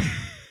 shaking.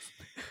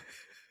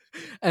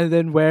 and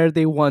then where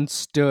they once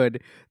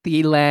stood,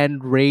 the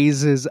land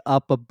raises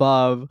up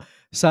above.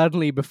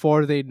 Suddenly,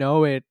 before they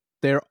know it,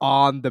 they're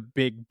on the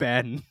Big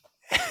Ben.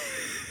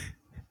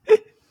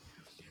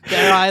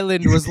 Their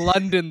island was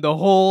London the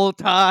whole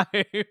time.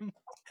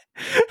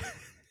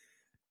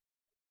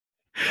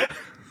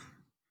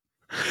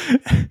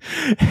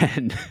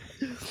 And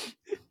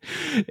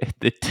in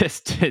the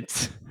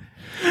distance,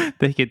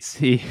 they could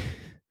see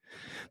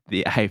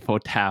the Eiffel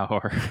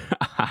Tower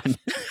on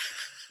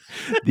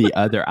the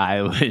other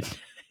island.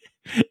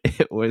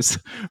 It was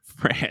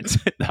France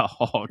the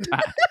whole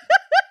time.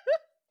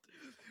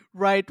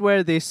 Right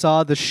where they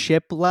saw the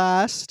ship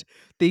last,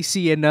 they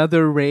see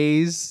another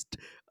raised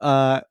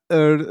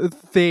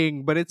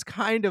thing, but it's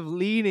kind of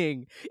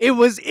leaning. It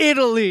was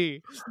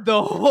Italy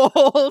the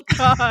whole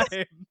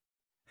time.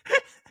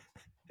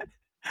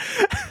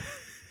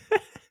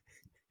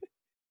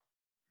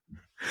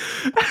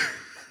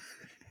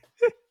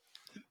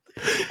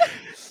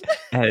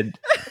 And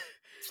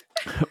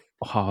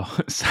while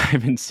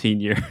Simon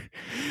Sr.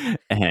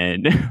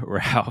 and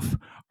Ralph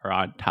are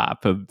on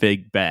top of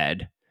Big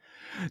Bed,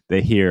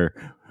 they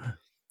hear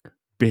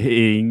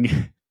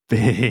bing,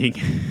 bing,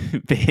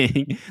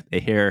 bing. They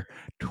hear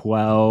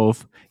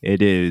 12.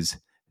 It is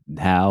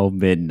now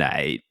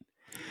midnight.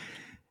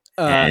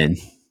 Uh, And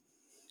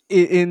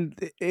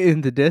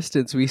in the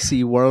distance, we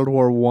see World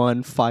War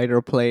I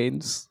fighter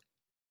planes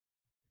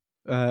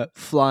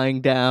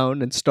flying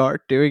down and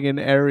start doing an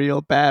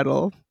aerial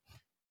battle.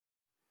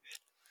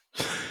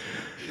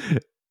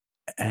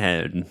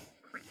 and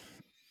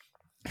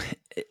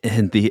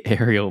in the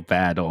aerial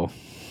battle,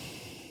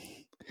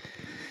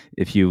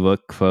 if you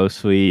look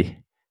closely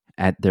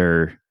at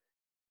their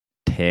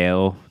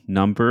tail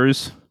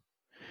numbers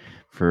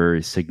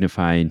for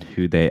signifying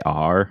who they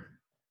are,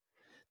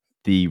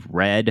 the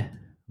red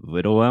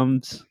little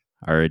ums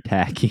are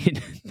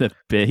attacking the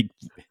big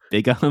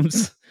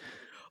ums,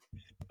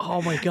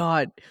 Oh my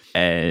god!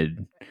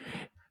 and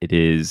it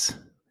is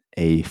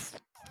a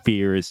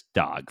fierce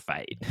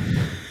dogfight.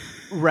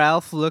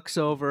 Ralph looks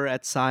over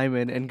at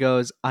Simon and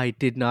goes, "I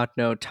did not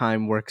know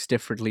time works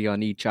differently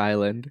on each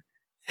island."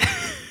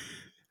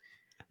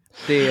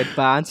 They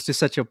advanced to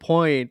such a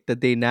point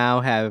that they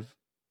now have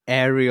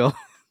aerial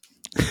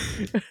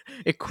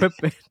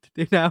equipment.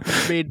 They now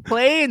have made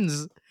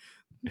planes.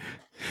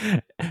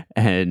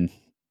 And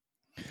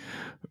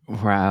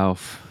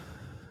Ralph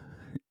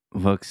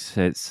looks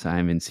at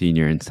Simon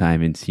Sr., and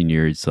Simon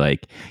Sr. is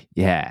like,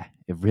 yeah,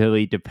 it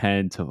really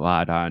depends a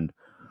lot on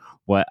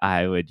what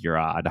island you're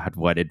on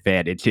what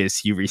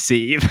advantages you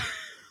receive.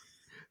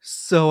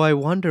 So I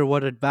wonder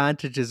what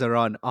advantages are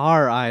on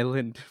our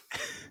island.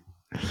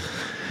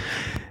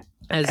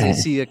 As they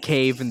see a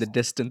cave in the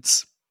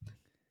distance,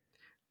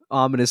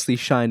 ominously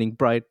shining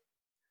bright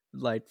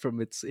light from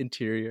its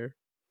interior.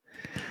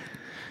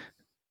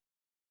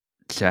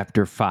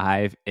 Chapter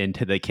 5,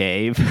 Into the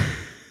Cave.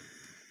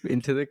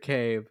 Into the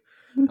cave.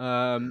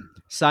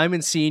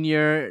 Simon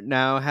Senior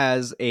now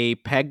has a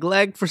peg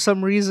leg for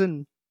some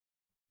reason.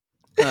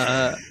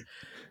 Uh,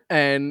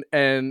 and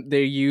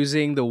they're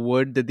using the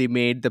wood that they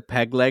made the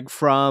peg leg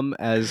from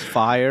as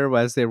fire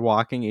as they're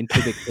walking into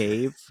the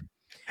cave.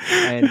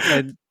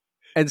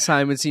 And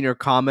Simon Senior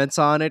comments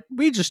on it.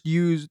 We just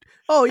used.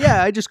 Oh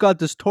yeah, I just got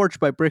this torch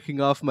by breaking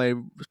off my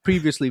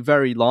previously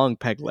very long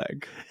peg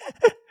leg.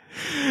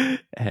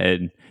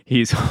 And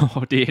he's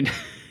holding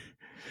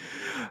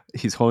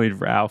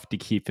Ralph to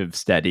keep him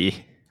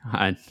steady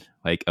on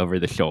like over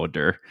the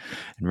shoulder.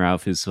 And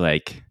Ralph is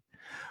like,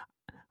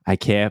 I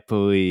can't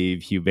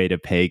believe you made a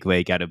peg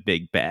leg out of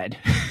Big Ben.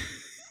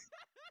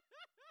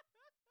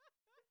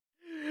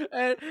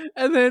 and,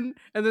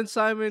 and then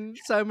Simon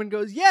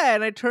goes, yeah,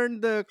 and I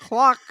turned the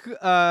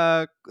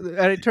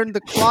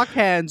clock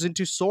hands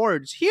into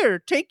swords. Here,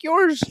 take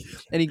yours.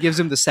 And he gives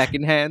him the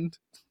second hand.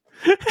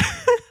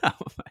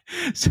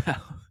 so,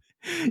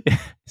 yeah,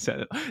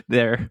 so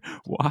they're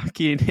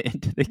walking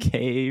into the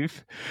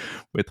cave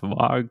with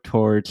long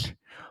torch,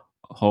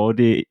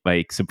 holding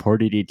like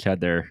supporting each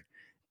other,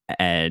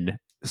 and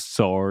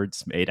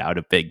swords made out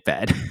of Big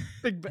Ben.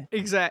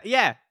 Exactly.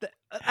 Yeah,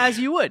 as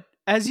you would,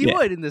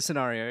 Yeah. in this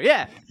scenario.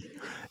 Yeah.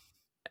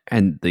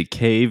 And the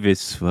cave is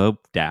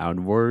sloped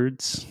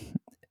downwards,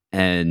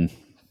 and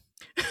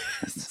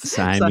So-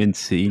 Simon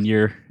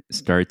Sr.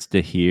 starts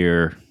to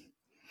hear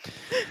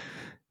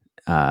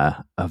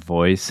a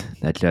voice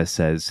that just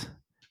says,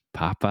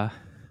 Papa.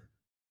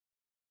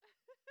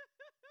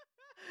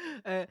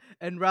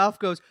 and Ralph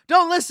goes,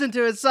 "Don't listen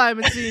to it,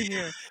 Simon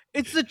Senior.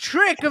 It's the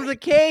trick of the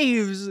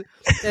caves."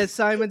 And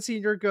Simon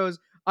Senior goes,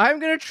 "I'm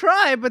gonna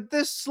try, but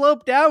this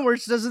slope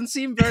downwards doesn't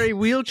seem very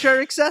wheelchair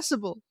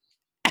accessible.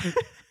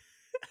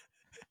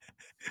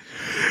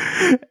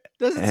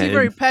 Doesn't seem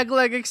very And peg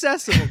leg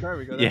accessible." There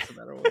we go. yeah, That's a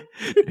better one.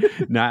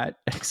 not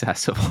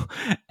accessible.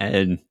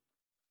 And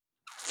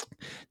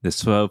the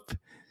slope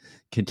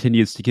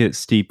continues to get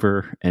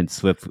steeper and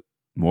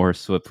more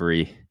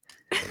slippery.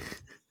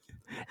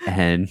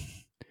 And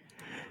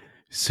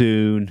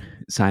soon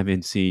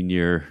Simon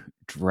Sr.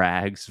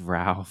 drags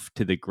Ralph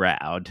to the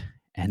ground,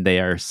 and they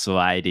are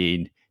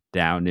sliding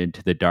down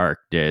into the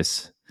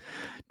darkness,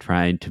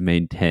 trying to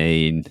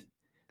maintain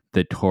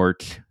the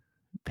torch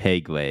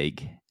peg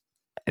leg.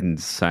 And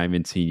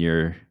Simon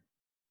Sr.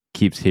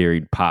 keeps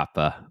hearing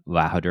Papa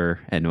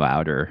louder and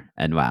louder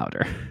and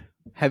louder.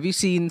 Have you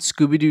seen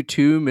Scooby Doo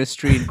 2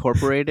 Mystery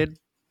Incorporated?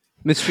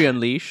 Mystery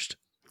Unleashed?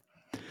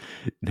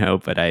 No,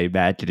 but I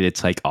imagine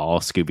it's like all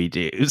Scooby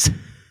Doo's.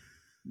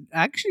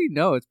 Actually,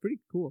 no, it's pretty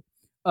cool.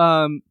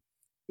 One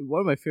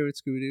of my favorite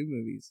Scooby Doo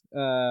movies.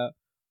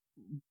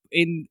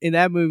 In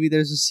that movie,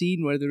 there's a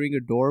scene where they ring a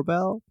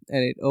doorbell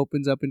and it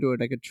opens up into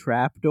like a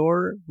trap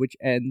door, which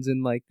ends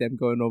in like them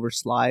going over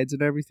slides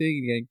and everything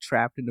and getting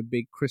trapped in a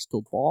big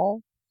crystal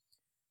ball.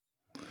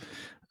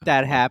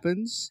 That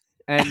happens,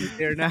 and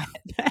they're now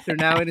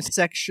in a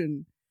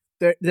section.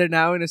 They're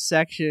now in a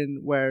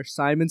section where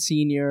Simon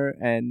Senior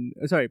and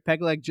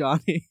Pegleg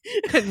Johnny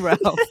and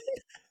Ralph.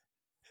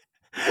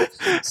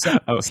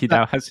 He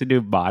now has a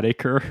new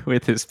moniker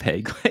with his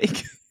peg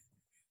leg.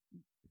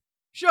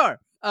 Sure.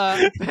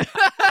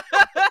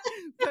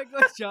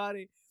 Pegleg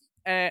Johnny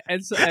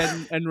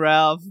and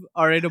Ralph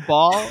are in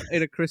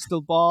a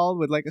crystal ball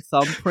with like a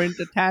thumbprint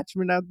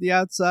attachment out the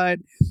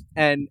outside,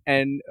 and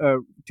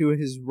to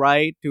his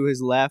right, to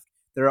his left,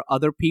 there are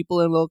other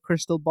people in little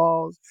crystal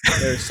balls.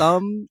 There are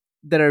some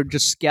that are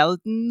just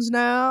skeletons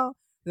now.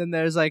 Then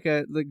there's like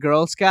the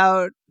Girl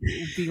Scout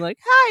being like,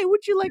 "Hi,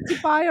 would you like to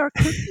buy our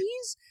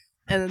cookies?"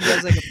 And then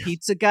there's like a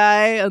pizza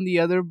guy on the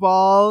other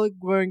ball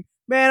going,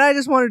 "Man, I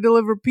just want to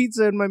deliver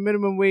pizza in my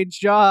minimum wage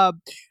job."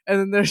 And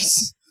then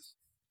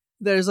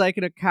there's like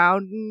an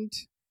accountant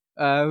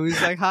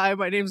who's like, "Hi,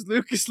 my name's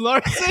Lucas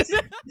Larson."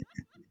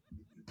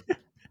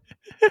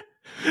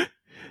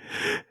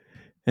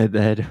 And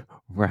then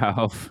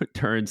Ralph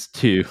turns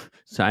to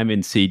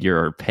Simon Sr.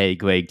 or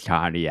Peg Leg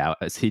Johnny out,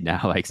 as he now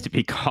likes to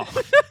be called,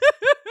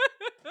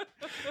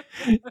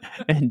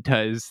 and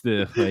does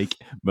the like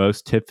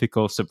most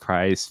typical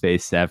surprise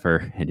face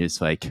ever, and is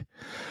like,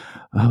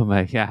 "Oh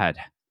my god,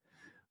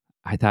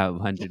 I thought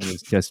London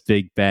was just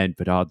Big Ben,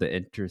 but all the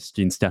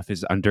interesting stuff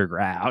is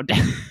underground."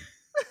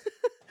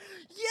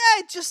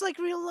 Yeah, just like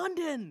real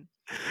London.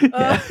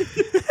 Yeah.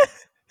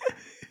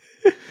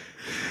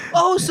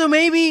 Oh, so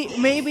maybe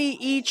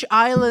each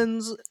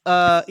island's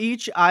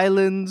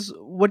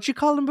what you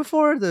call them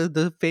before,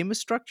 the famous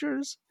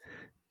structures,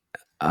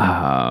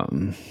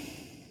 um,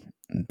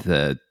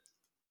 the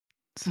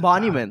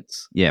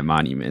monuments. yeah,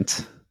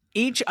 monuments.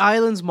 Each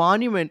island's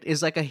monument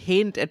is like a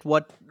hint at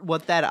what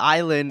that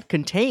island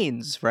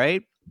contains,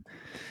 right?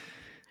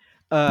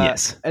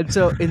 Yes. And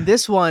so in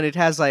this one, it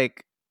has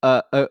like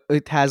a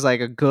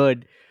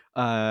good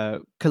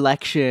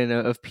collection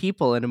of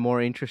people in a more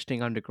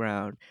interesting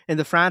underground. In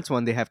the France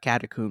one, they have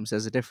catacombs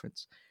as a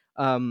difference.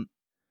 Um,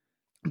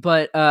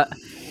 but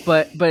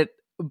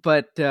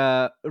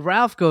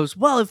Ralph goes,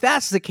 well, if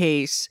that's the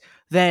case,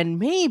 then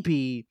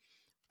maybe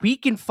we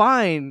can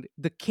find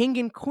the king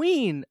and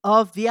queen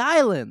of the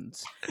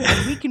islands,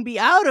 and we can be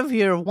out of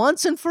here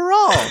once and for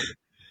all.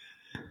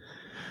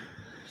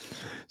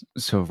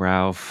 So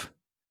Ralph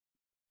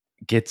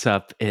gets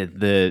up in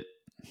the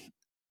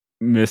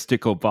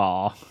mystical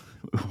ball,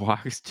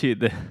 walks to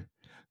the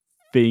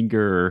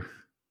finger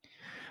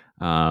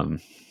um,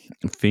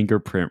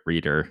 fingerprint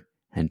reader,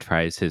 and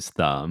tries his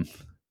thumb.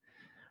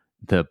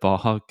 The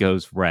ball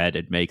goes red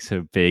and makes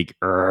a big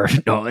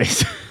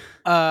noise.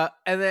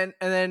 And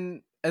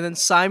then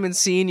Simon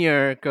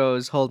Senior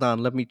goes, "Hold on,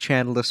 let me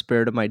channel the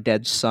spirit of my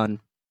dead son."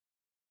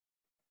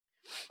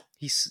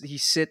 He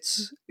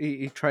sits.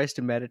 He tries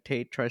to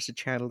meditate, tries to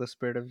channel the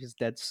spirit of his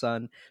dead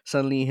son.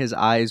 Suddenly, his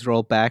eyes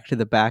roll back to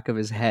the back of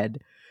his head,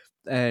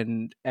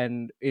 and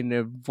in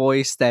a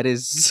voice that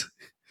is,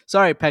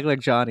 sorry, Peg like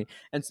Johnny,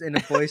 and in a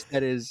voice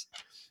that is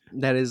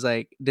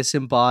like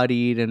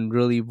disembodied and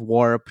really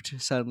warped.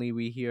 Suddenly,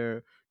 we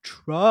hear,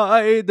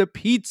 "Try the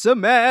pizza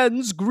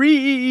man's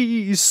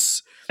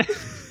grease."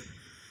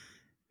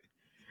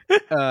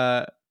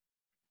 Uh,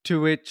 To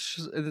which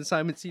then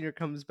Simon Senior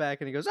comes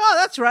back and he goes, "Oh,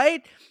 that's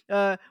right.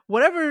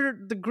 Whatever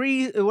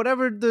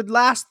the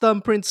last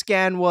thumbprint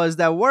scan was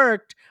that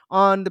worked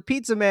on the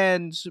pizza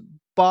man's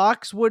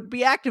box would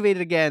be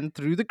activated again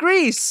through the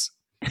grease."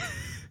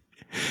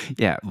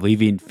 Yeah,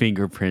 leaving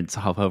fingerprints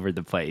all over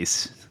the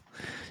place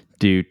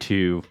due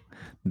to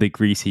the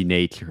greasy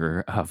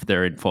nature of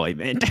their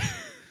employment.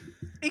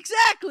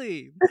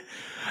 Exactly.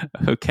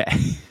 Okay.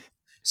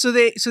 So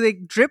they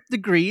drip the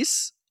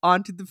grease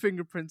onto the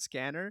fingerprint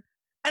scanner,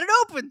 and it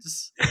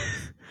opens.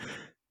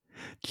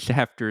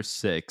 Chapter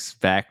 6,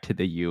 back to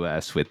the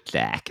US with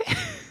Jack.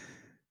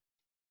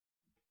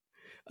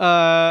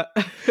 Uh,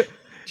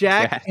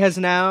 Jack Jack has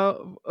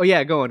now. Oh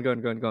yeah, go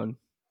on.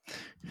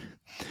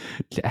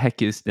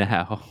 Jack is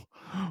now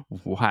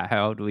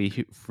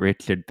wildly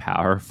rich and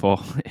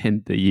powerful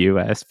in the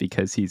US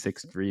because he's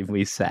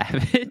extremely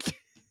savage.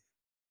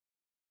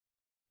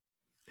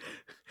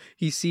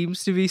 He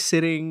seems to be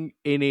sitting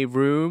in a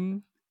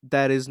room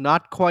that is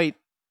not quite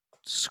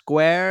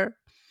square,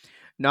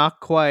 not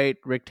quite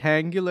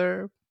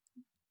rectangular,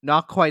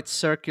 not quite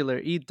circular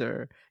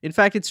either. In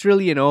fact, it's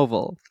really an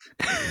oval.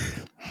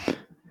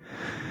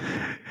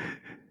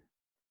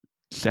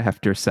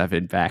 Chapter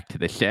 7, back to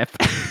the ship.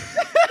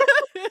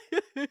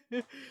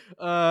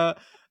 uh,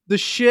 the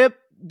ship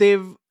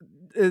they've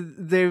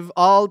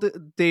all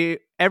they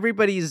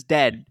everybody's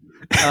dead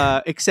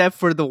except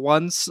for the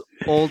once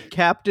old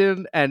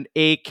captain and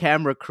a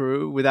camera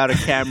crew without a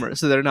camera,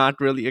 so they're not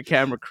really a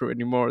camera crew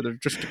anymore, they're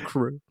just a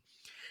crew.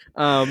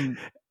 um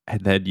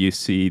And then you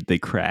see the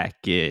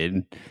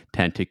Kraken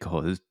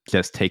tentacles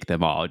just take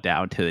them all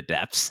down to the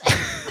depths.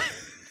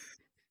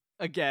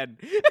 Again.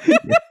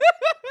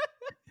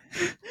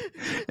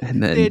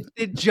 And then,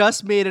 they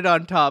just made it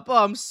on top.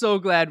 Oh, I'm so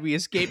glad we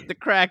escaped the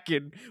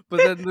Kraken. But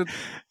then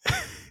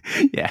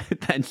yeah,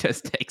 then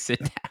just takes it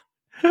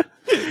down.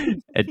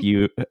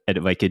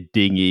 And like a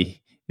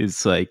dinghy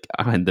is like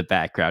on the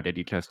background, and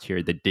you just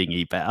hear the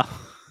dinghy bell.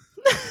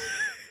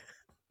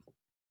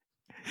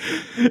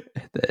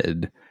 And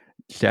then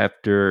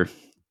chapter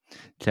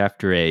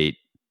 8,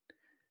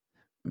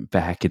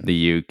 back in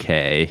the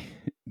UK,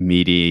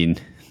 meeting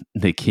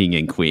the king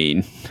and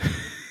queen.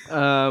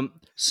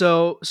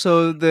 so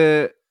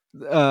the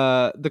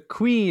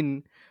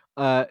queen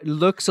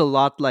looks a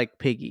lot like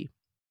Piggy.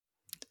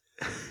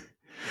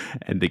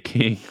 And the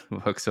king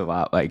looks a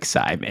lot like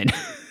Simon.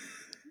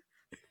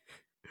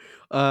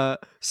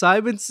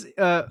 Simon's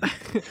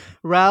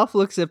Ralph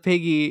looks at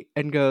Piggy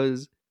and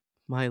goes,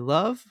 "My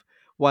love,"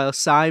 while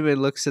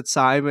Simon looks at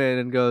Simon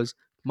and goes,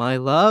 "My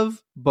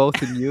love,"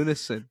 both in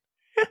unison.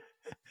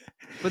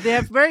 But they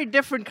have very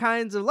different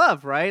kinds of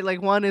love, right?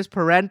 Like one is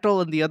parental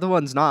and the other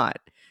one's not.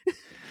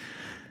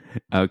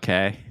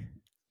 Okay.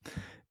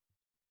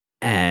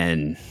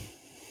 And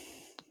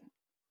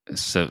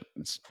so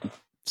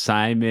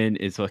Simon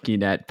is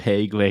looking at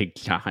Peg Leg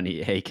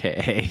Johnny,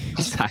 aka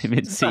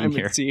Simon Simon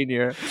Sr.,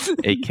 Senior.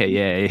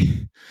 aka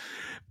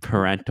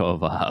parental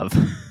love.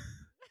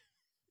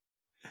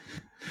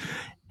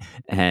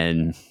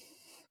 And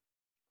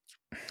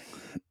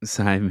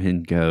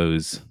Simon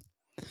goes,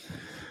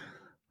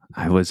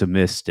 "I was a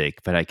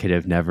mystic, but I could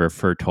have never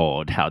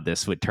foretold how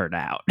this would turn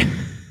out."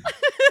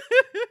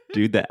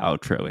 Do the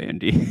outro,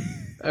 Andy.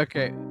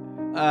 Okay.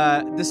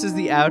 This is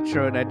the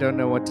outro, and I don't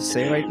know what to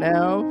say right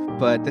now,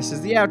 but this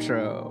is the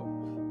outro.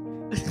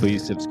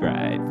 Please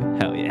subscribe.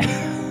 Hell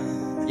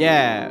yeah.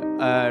 Yeah.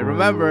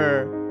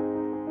 Remember,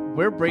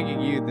 we're bringing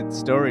you the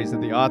stories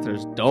that the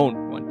authors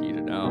don't want you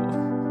to know.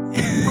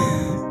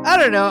 I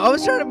don't know. I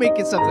was trying to make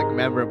it something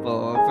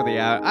memorable for the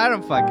out. I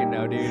don't fucking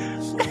know, dude.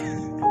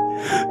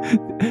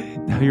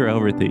 Now you're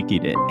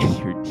overthinking it.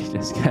 You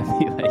just gotta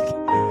be like,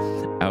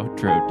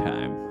 outro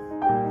time.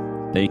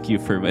 Thank you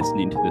for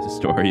listening to the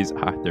stories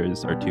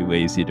authors are too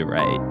lazy to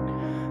write.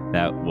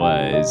 That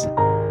was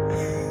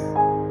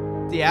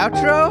the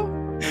outro?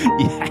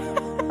 Yeah.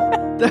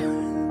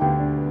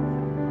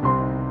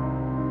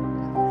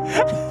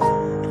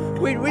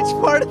 Wait, which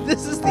part of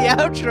this is the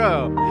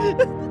outro?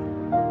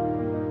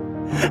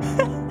 I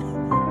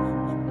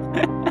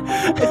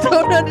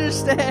don't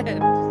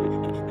understand.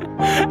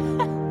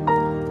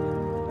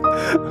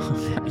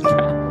 Oh my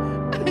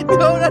God. I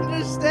don't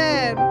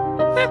understand.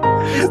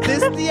 Is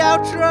this the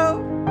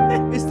outro?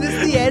 Is this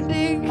the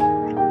ending?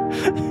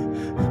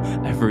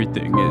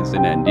 Everything is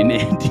an ending,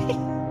 Andy.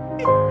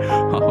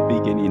 All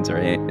beginnings are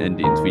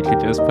endings. We could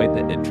just play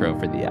the intro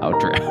for the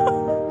outro.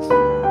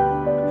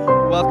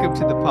 Welcome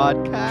to the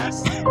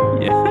podcast.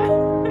 Yeah.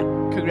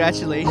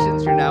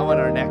 Congratulations, you're now on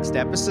our next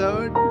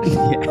episode.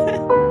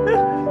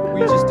 Yeah.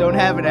 We just don't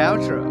have an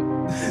outro.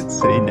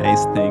 Say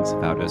nice things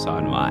about us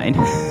online.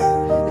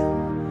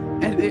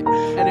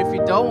 And if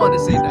you don't want to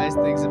say nice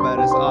things about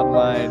us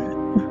online,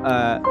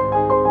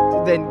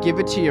 then give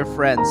it to your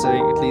friends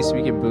so at least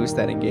we can boost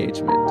that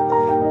engagement.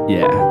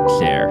 Yeah,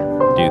 share,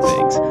 do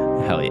things.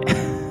 Hell yeah.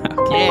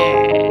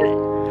 Okay.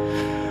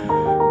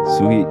 Yeah.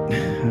 Sweet.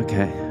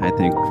 Okay, I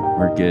think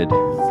we're good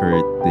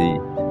for the.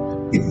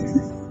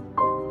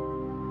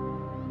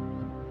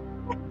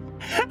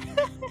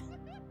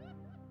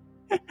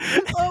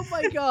 Oh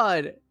my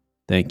God.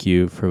 Thank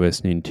you for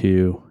listening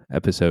to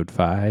episode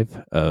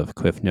 5 of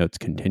Cliff Notes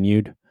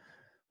Continued.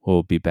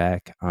 We'll be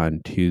back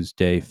on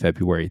Tuesday,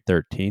 February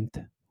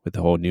 13th with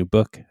a whole new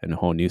book and a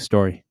whole new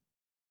story.